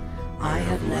 I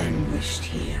have languished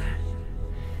here.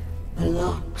 The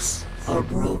locks are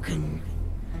broken.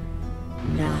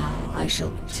 Now I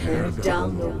shall tear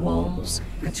down the walls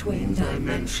between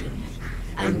dimensions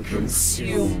and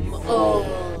consume all.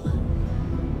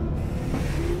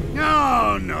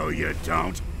 No, no, you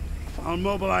don't. I'll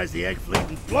mobilize the egg fleet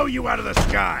and blow you out of the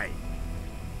sky.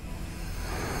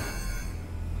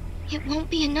 It won't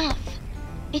be enough.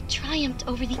 It triumphed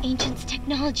over the Ancients'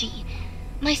 technology.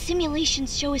 My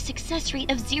simulations show a success rate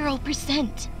of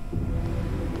 0%.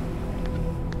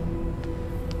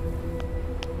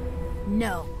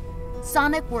 No.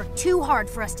 Sonic worked too hard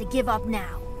for us to give up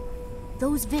now.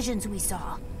 Those visions we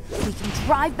saw, we can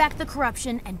drive back the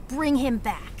corruption and bring him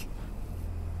back.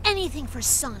 Anything for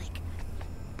Sonic.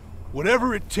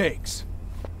 Whatever it takes.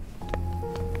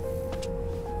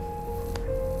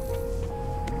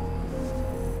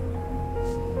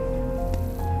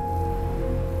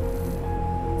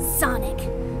 Sonic,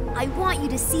 I want you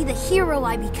to see the hero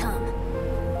I become.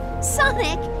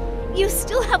 Sonic, you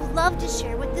still have love to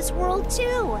share with this world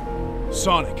too.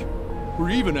 Sonic,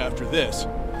 we're even after this.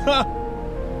 Ha!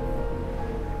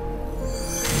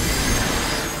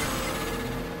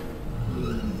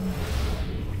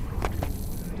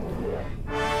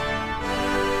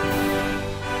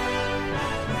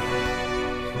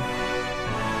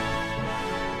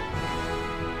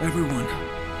 Everyone,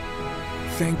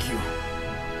 thank you.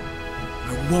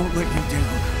 I won't let you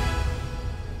down.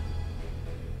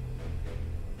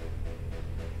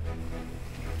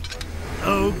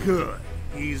 Oh, good.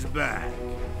 He's back.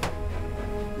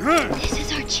 This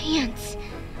is our chance.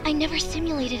 I never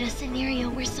simulated a scenario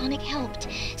where Sonic helped,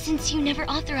 since you never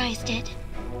authorized it.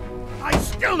 I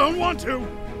still don't want to.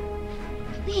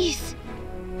 Please.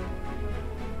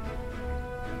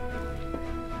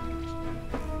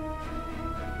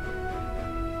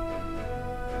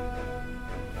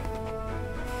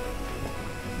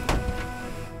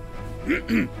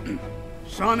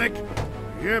 Sonic,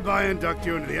 I hereby induct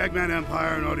you into the Eggman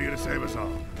Empire in order to save us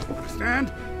all.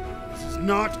 Understand? This is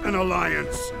not an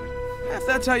alliance. If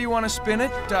that's how you want to spin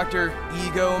it, Dr.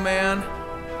 Ego Man.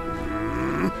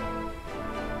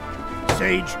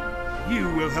 Sage, you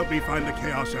will help me find the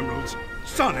Chaos Emeralds.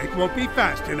 Sonic won't be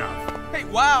fast enough. Hey,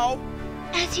 wow!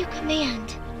 As you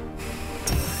command.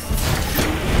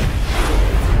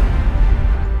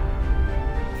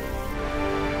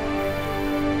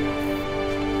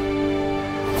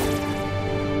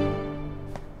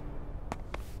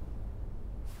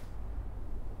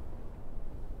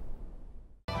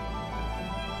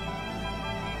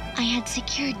 I had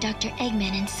secured Dr.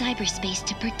 Eggman in cyberspace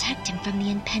to protect him from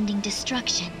the impending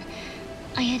destruction.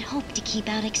 I had hoped to keep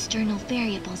out external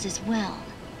variables as well.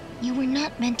 You were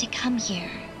not meant to come here.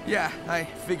 Yeah, I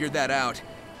figured that out.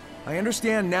 I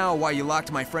understand now why you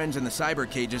locked my friends in the cyber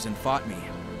cages and fought me.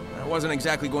 I wasn't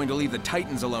exactly going to leave the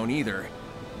Titans alone either.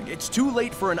 It's too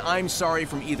late for an I'm sorry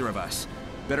from either of us.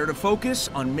 Better to focus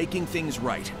on making things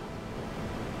right.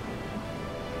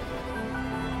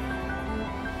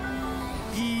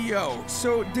 Yo,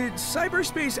 so did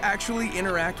cyberspace actually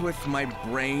interact with my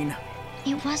brain?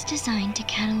 It was designed to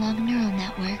catalog neural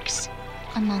networks,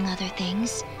 among other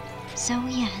things. So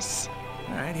yes.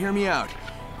 Alright, hear me out.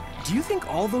 Do you think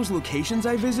all those locations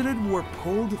I visited were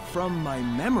pulled from my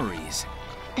memories?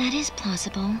 That is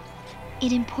plausible.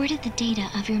 It imported the data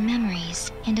of your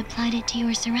memories and applied it to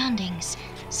your surroundings,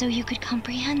 so you could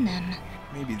comprehend them.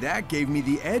 Maybe that gave me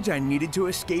the edge I needed to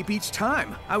escape each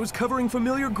time. I was covering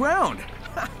familiar ground.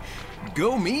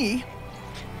 Go me!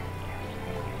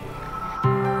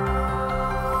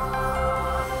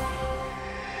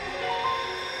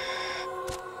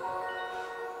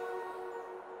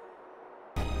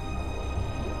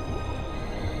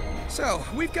 So,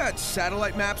 we've got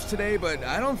satellite maps today, but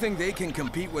I don't think they can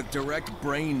compete with direct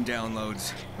brain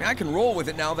downloads. I can roll with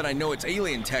it now that I know it's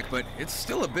alien tech, but it's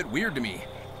still a bit weird to me.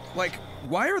 Like,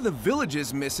 why are the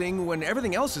villages missing when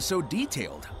everything else is so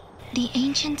detailed? The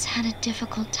Ancients had a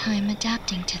difficult time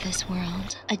adapting to this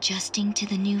world, adjusting to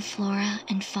the new flora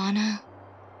and fauna,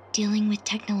 dealing with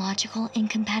technological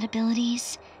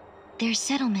incompatibilities. Their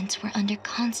settlements were under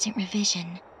constant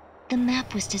revision. The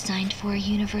map was designed for a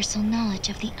universal knowledge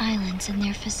of the islands and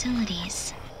their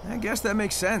facilities. I guess that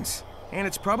makes sense. And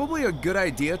it's probably a good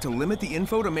idea to limit the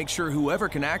info to make sure whoever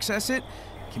can access it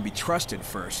can be trusted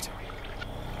first.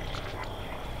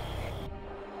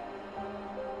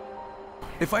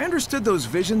 If I understood those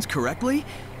visions correctly,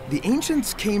 the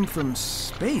Ancients came from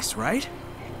space, right?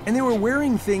 And they were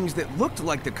wearing things that looked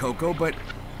like the Coco, but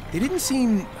they didn't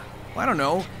seem, I don't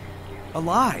know,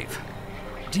 alive.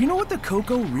 Do you know what the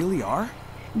Coco really are?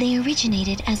 They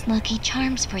originated as lucky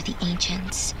charms for the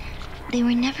Ancients. They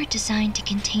were never designed to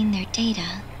contain their data,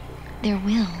 their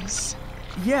wills.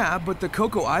 Yeah, but the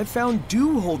Coco I've found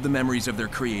do hold the memories of their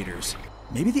creators.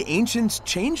 Maybe the Ancients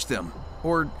changed them,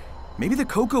 or maybe the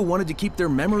Coco wanted to keep their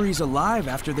memories alive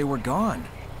after they were gone.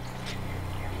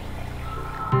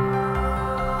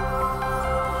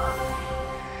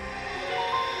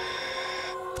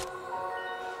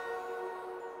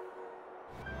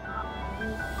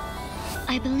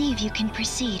 I believe you can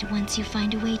proceed once you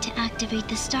find a way to activate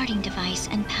the starting device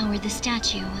and power the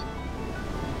statue.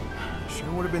 Sure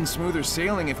would have been smoother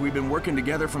sailing if we'd been working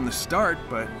together from the start,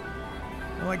 but...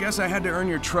 well, I guess I had to earn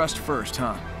your trust first,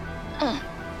 huh?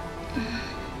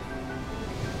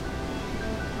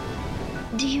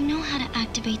 Do you know how to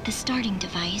activate the starting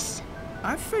device?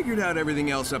 I've figured out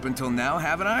everything else up until now,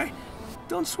 haven't I?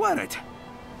 Don't sweat it.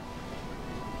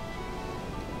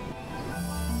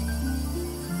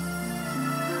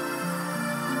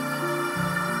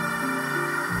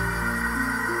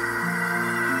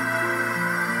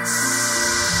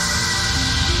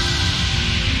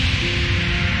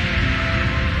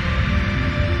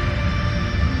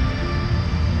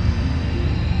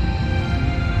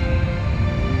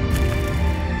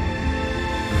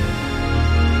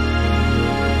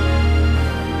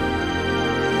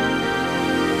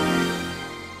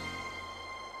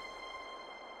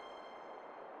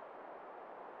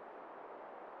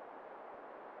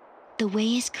 The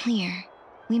way is clear.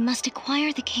 We must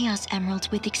acquire the Chaos Emeralds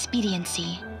with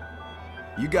expediency.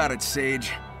 You got it,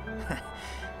 Sage.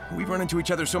 We've run into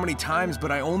each other so many times,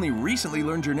 but I only recently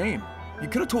learned your name. You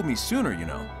could have told me sooner, you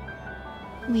know.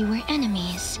 We were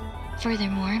enemies.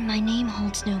 Furthermore, my name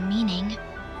holds no meaning.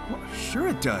 Well, sure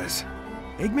it does.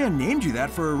 Eggman named you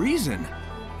that for a reason.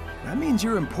 That means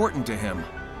you're important to him.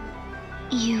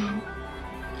 You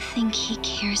think he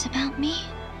cares about me?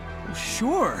 Well,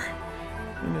 sure.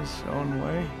 In his own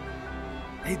way.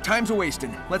 Hey, time's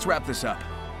a-wasting. Let's wrap this up.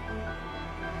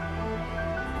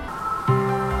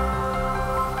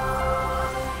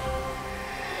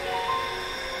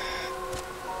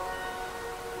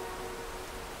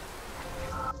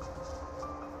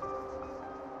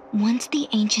 Once the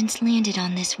ancients landed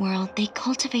on this world, they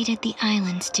cultivated the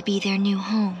islands to be their new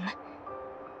home.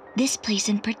 This place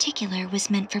in particular was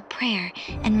meant for prayer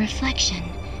and reflection.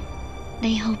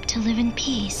 They hoped to live in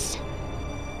peace.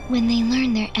 When they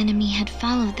learned their enemy had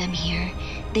followed them here,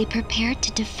 they prepared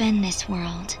to defend this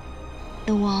world.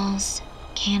 The walls,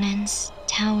 cannons,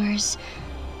 towers,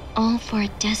 all for a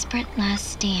desperate last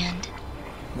stand.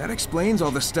 That explains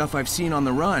all the stuff I've seen on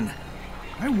the run.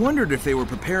 I wondered if they were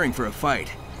preparing for a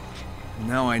fight.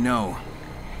 Now I know.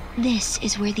 This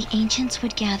is where the ancients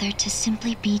would gather to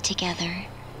simply be together,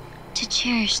 to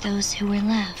cherish those who were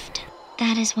left.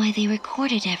 That is why they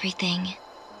recorded everything.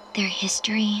 Their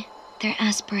history, their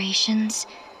aspirations,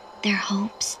 their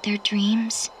hopes, their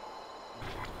dreams,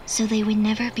 so they would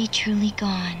never be truly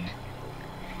gone.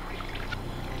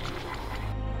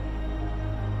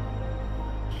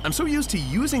 I'm so used to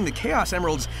using the Chaos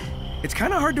Emeralds, it's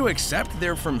kind of hard to accept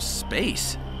they're from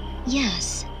space.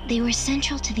 Yes, they were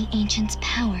central to the ancients'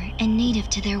 power and native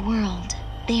to their world.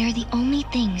 They are the only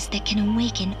things that can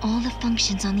awaken all the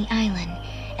functions on the island,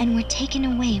 and were taken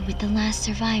away with the last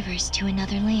survivors to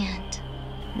another land.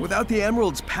 Without the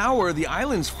Emerald's power, the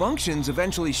island's functions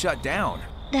eventually shut down.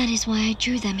 That is why I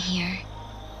drew them here.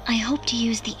 I hope to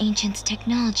use the ancients'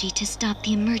 technology to stop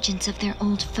the emergence of their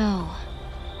old foe.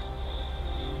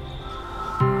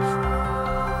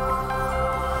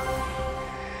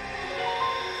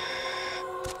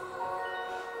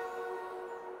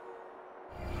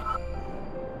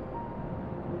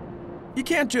 You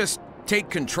can't just take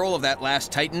control of that last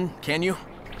Titan, can you?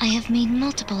 I have made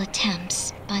multiple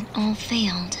attempts, but all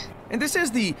failed. And this is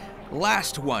the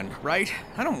last one, right?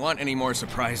 I don't want any more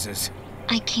surprises.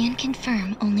 I can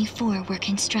confirm only 4 were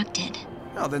constructed.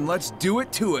 Well, then let's do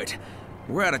it to it.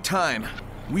 We're out of time.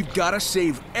 We've got to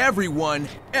save everyone,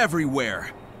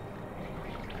 everywhere.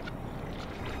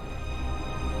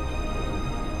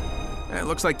 It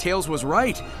looks like Tails was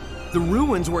right. The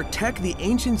ruins were tech the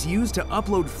ancients used to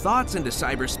upload thoughts into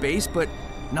cyberspace, but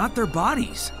not their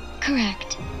bodies.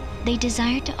 Correct. They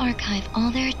desired to archive all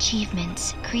their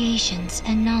achievements, creations,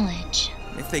 and knowledge.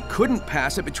 If they couldn't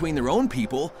pass it between their own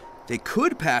people, they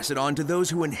could pass it on to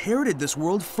those who inherited this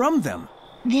world from them.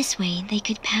 This way, they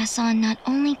could pass on not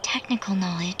only technical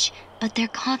knowledge, but their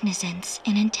cognizance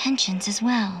and intentions as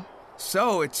well.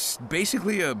 So it's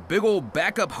basically a big old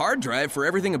backup hard drive for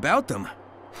everything about them.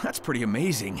 That's pretty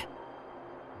amazing.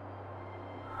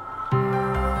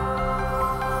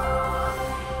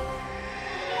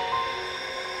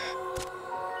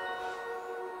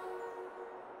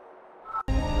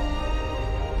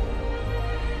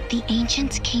 The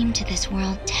ancients came to this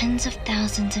world tens of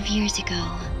thousands of years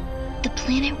ago. The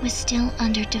planet was still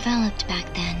underdeveloped back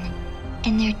then,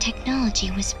 and their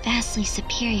technology was vastly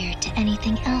superior to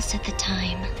anything else at the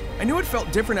time. I knew it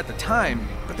felt different at the time,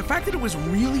 but the fact that it was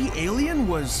really alien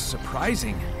was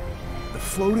surprising. The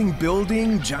floating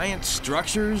building, giant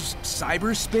structures,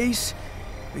 cyberspace,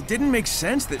 it didn't make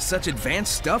sense that such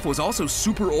advanced stuff was also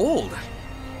super old.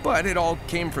 But it all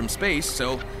came from space,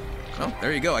 so, well,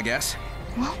 there you go, I guess.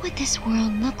 What would this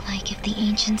world look like if the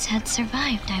ancients had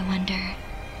survived, I wonder?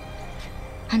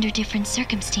 Under different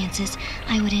circumstances,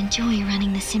 I would enjoy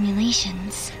running the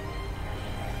simulations.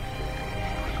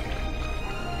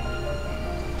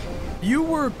 You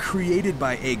were created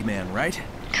by Eggman, right?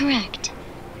 Correct.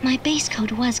 My base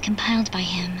code was compiled by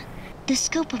him. The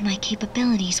scope of my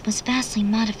capabilities was vastly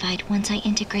modified once I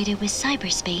integrated with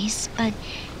cyberspace, but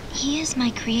he is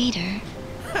my creator.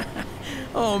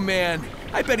 Oh man,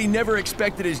 I bet he never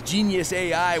expected his genius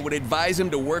AI would advise him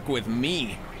to work with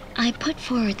me. I put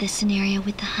forward the scenario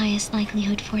with the highest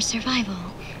likelihood for survival.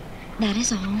 That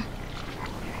is all.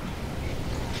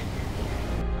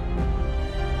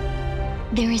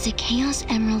 There is a Chaos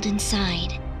Emerald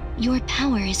inside. Your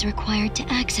power is required to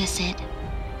access it.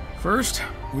 First,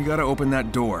 we gotta open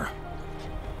that door.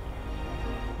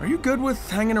 Are you good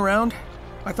with hanging around?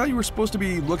 I thought you were supposed to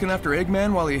be looking after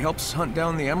Eggman while he helps hunt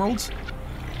down the emeralds.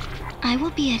 I will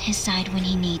be at his side when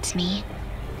he needs me.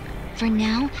 For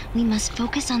now, we must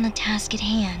focus on the task at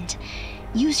hand.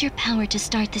 Use your power to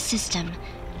start the system.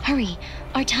 Hurry,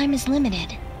 our time is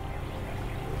limited.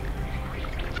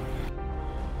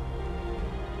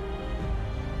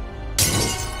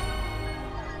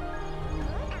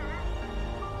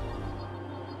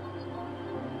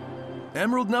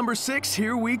 Emerald number 6,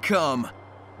 here we come.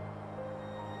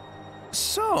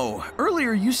 So,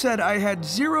 earlier you said I had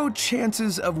 0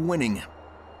 chances of winning.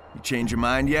 You change your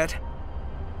mind yet?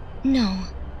 No,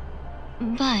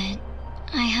 but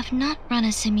I have not run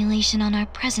a simulation on our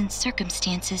present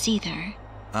circumstances either.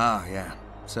 Ah, yeah.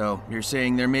 So, you're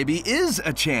saying there maybe is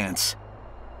a chance?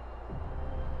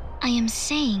 I am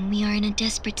saying we are in a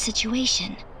desperate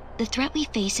situation. The threat we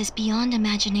face is beyond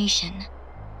imagination.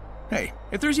 Hey,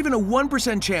 if there's even a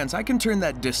 1% chance I can turn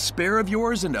that despair of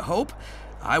yours into hope,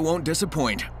 I won't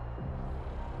disappoint.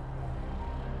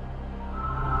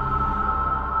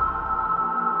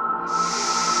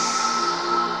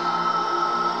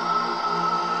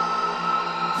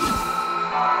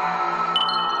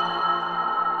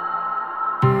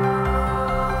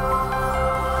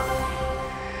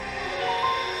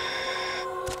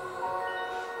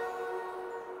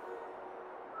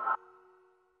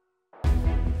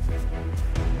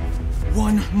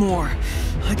 One more.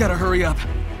 I gotta hurry up.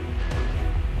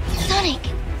 Sonic!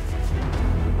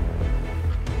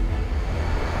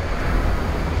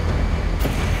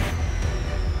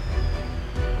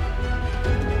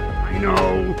 I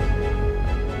know.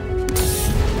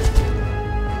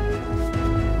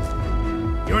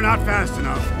 You're not fast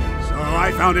enough, so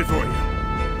I found it for you.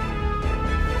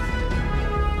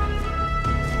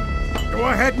 Go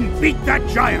ahead and beat that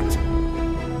giant!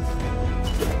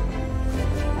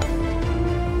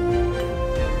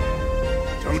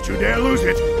 Don't you dare lose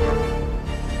it!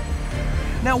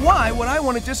 Now why would I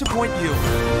want to disappoint you?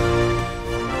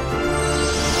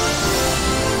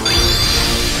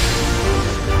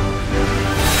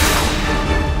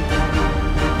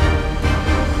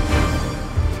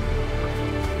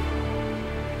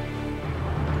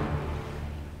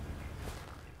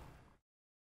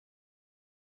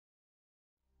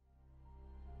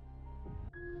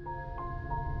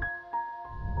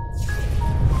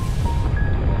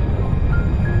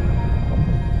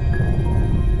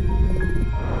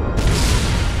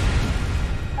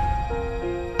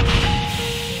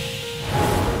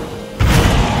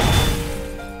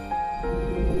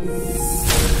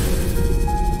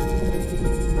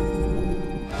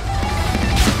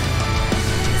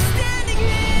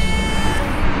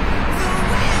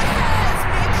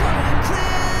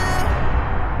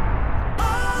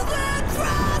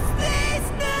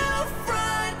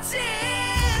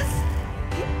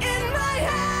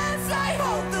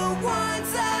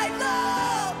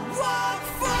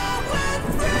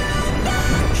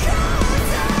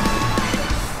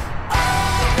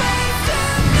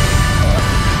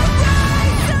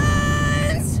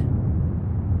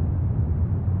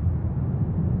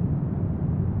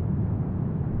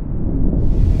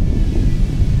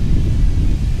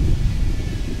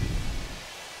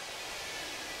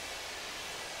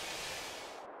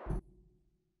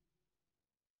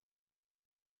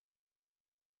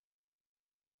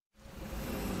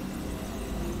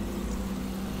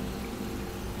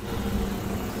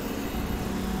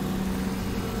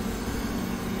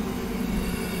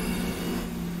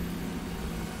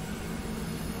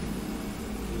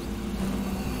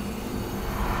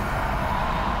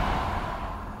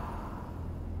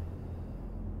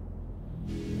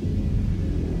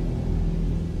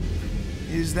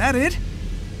 Is that it?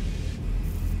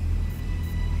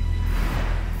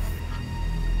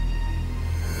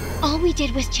 All we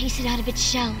did was chase it out of its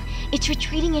shell. It's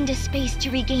retreating into space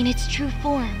to regain its true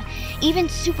form. Even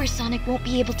Supersonic won't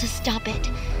be able to stop it.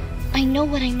 I know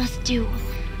what I must do.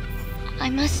 I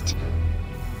must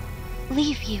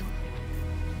leave you.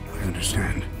 I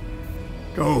understand.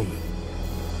 Go.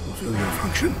 Fulfill your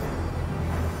function.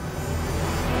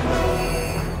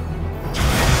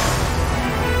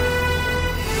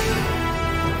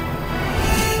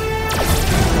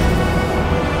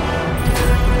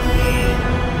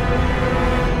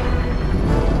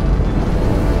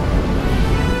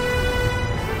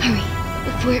 Hurry,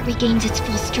 before it regains its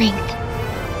full strength.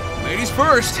 Ladies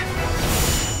first.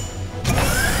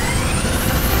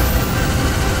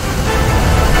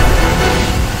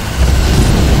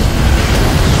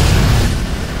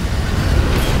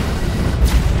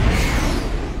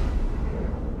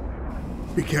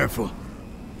 Be careful,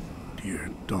 dear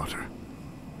daughter.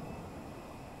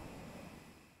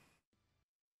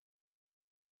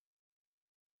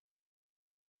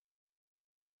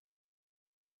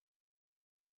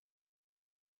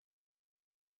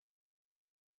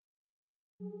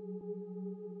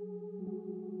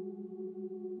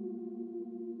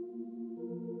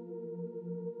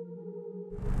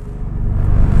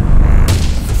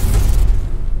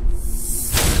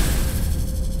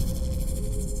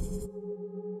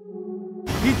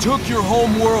 He took your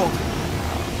home world.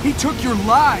 He took your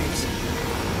lives.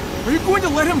 Are you going to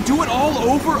let him do it all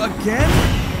over again?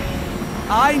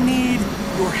 I need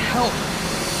your help.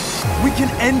 We can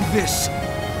end this.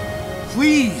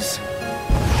 Please.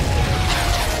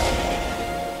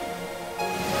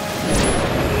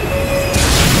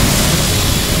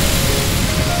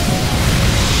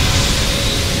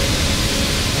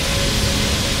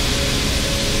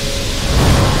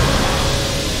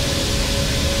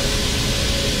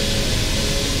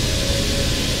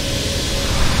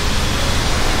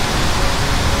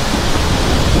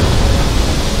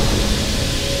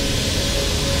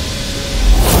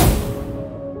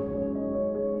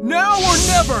 Now or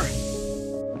never!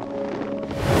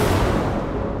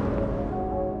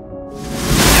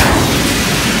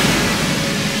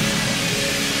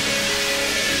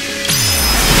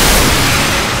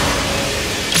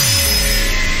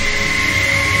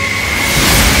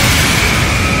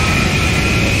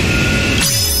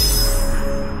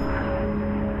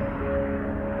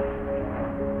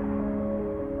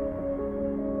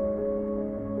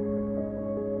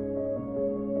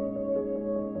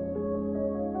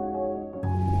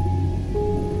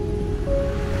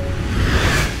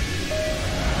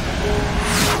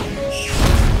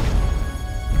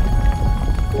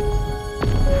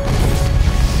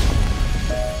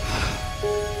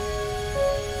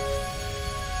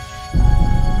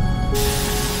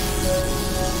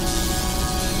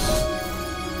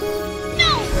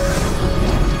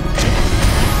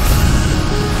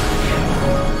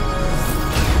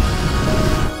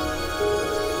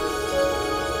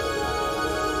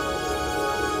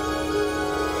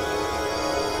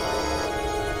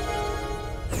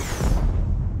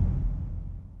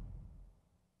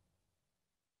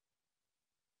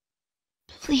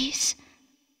 Please,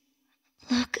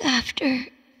 look after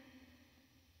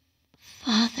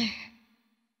Father.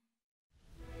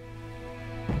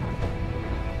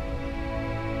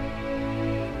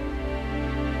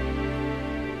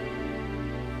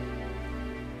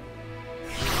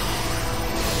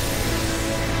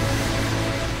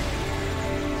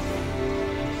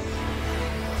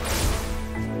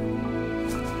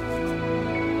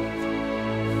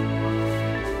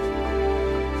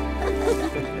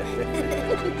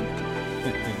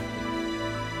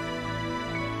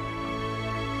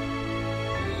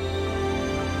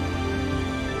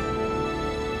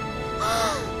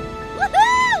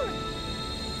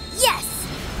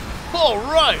 All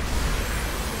right!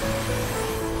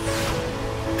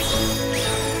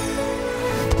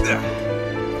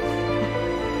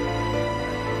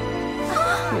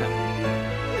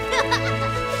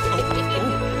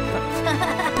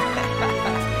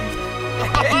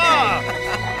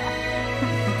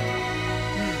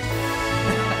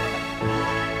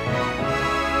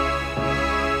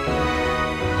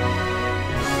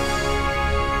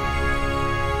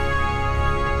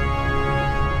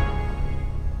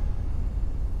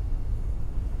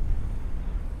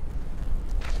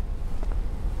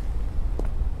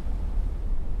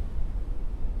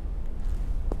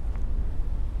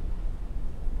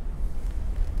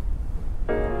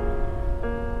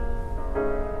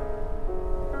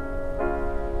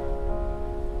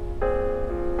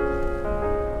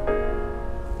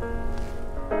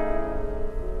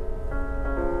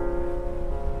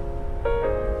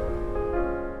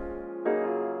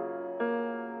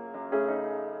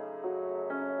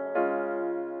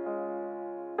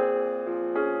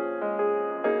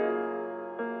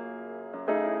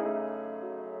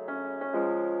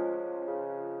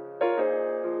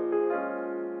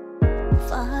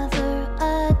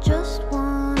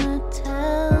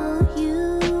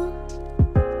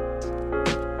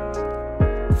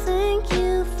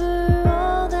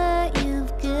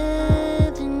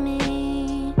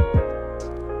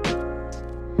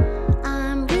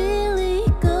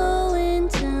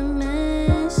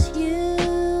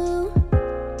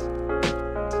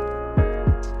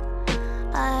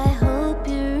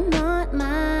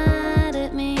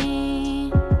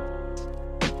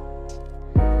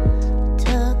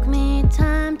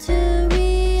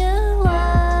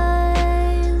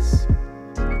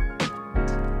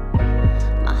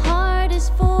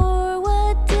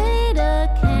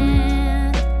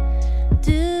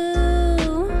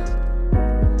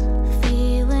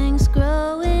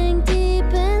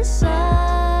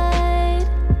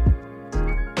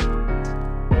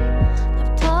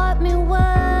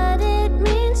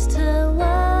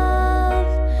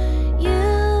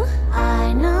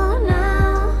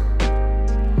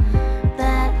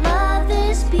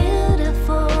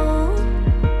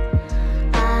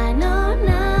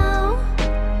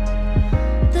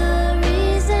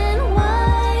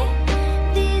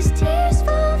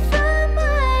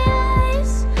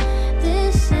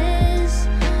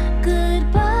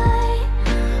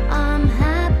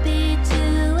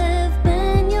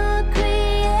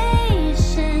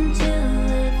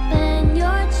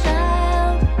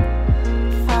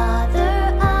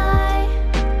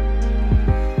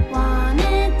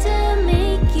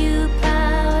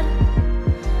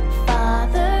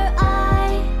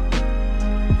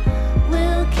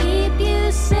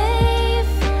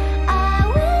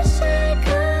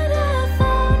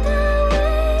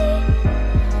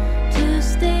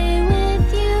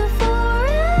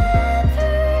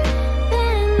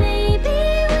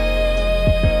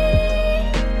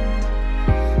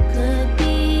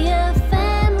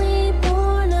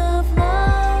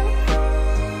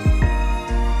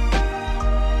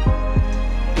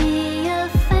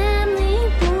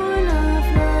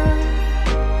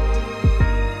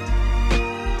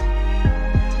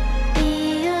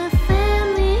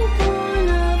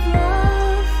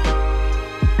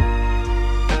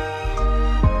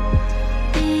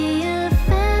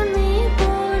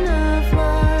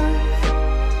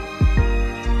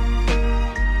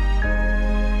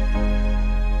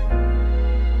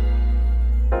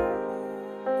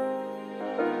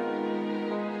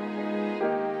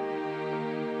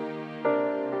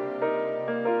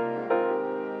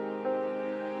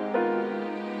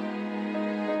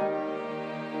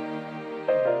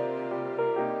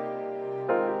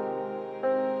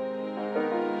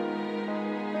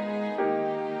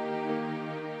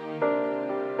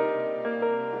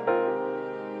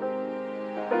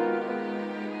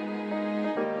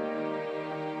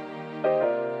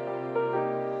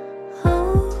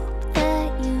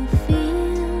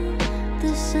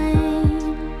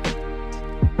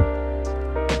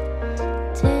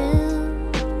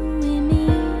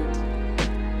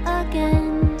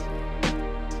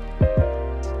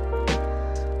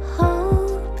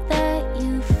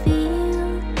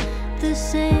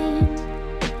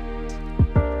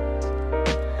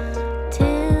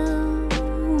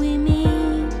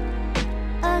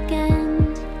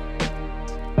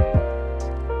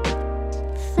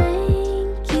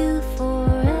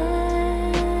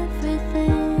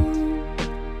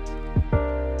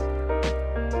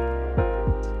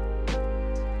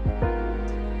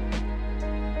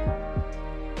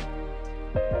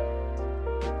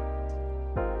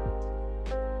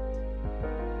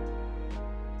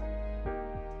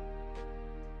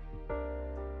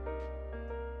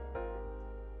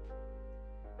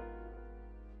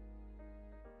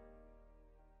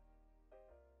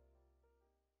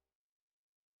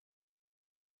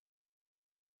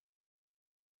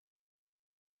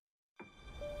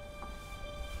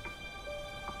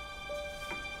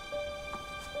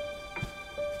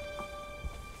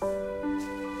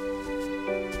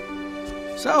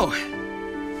 So,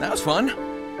 that was fun.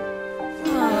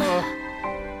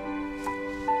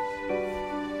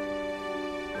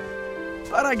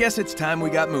 But I guess it's time we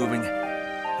got moving.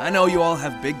 I know you all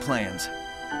have big plans.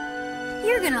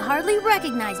 You're gonna hardly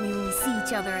recognize me when we see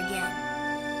each other again.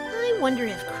 I wonder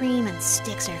if Cream and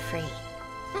Sticks are free.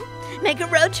 Make a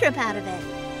road trip out of it.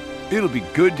 It'll be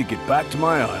good to get back to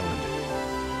my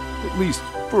island. At least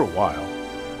for a while.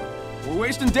 We're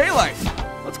wasting daylight.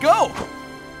 Let's go!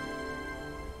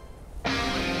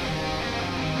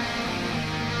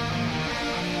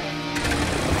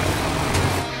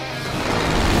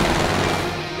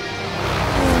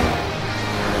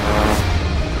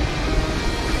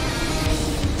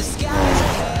 The skies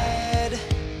ahead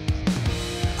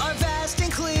are vast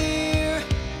and clear.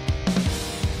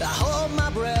 I hold my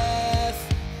breath,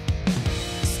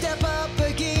 step up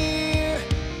a gear,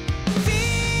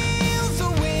 feel the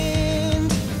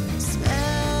wind,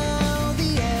 smell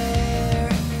the air.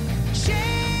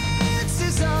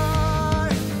 Chances are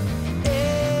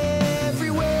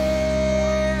everywhere.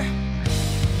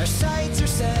 Our sights are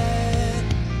set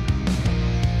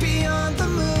beyond the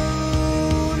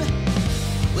moon.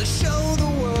 Let's show the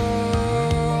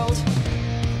world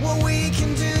what we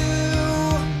can do.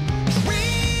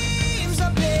 Dreams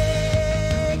are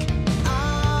big,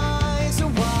 eyes are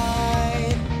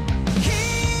wide.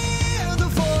 Hear the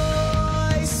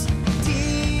voice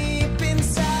deep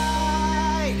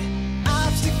inside.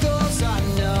 Obstacles are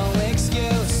no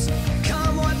excuse.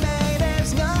 Come what may,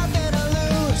 there's nothing to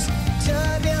lose.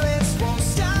 Turbulence won't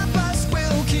stop us,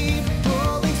 we'll keep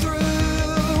pulling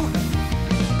through.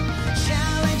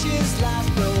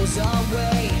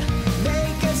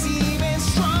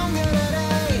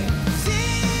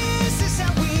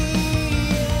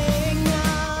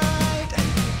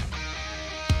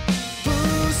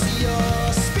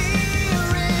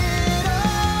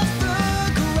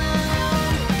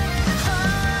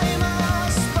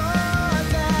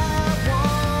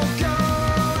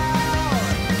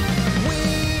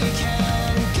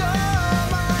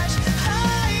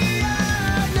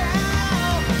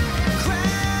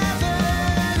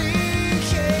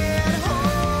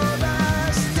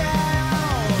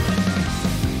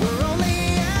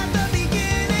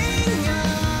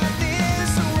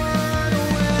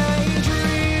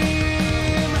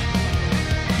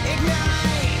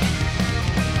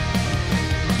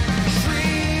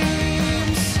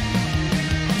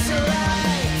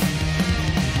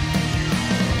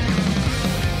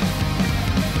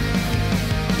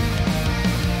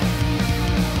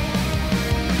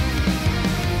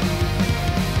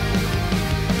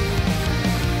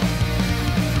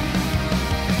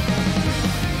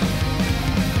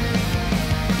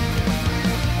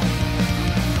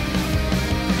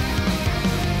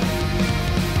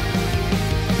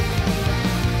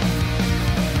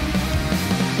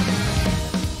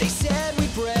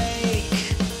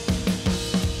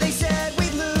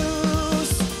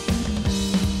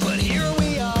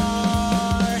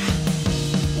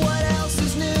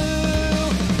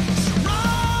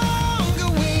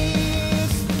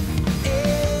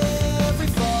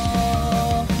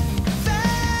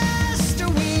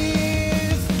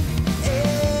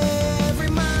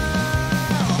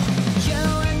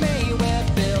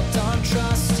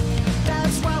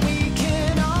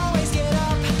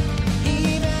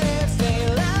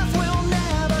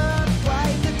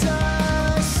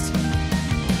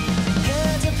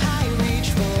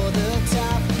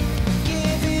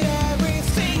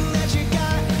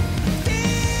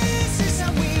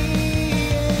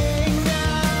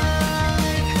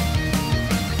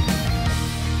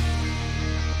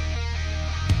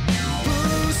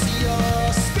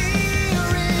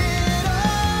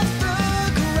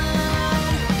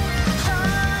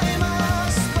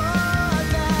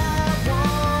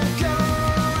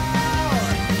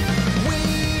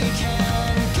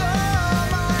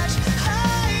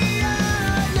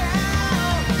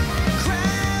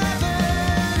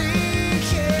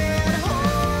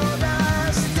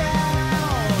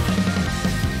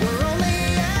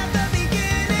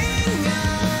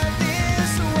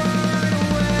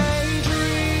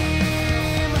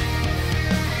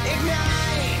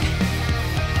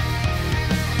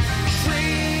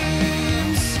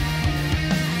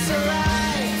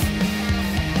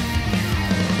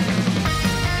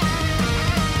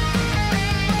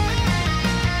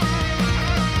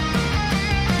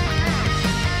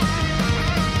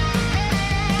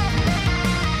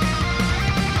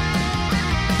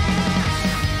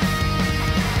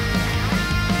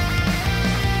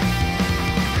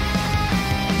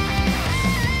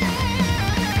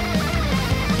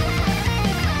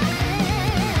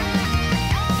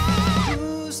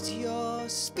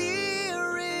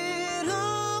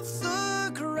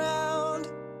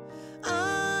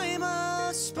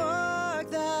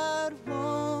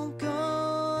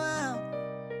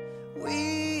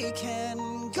 can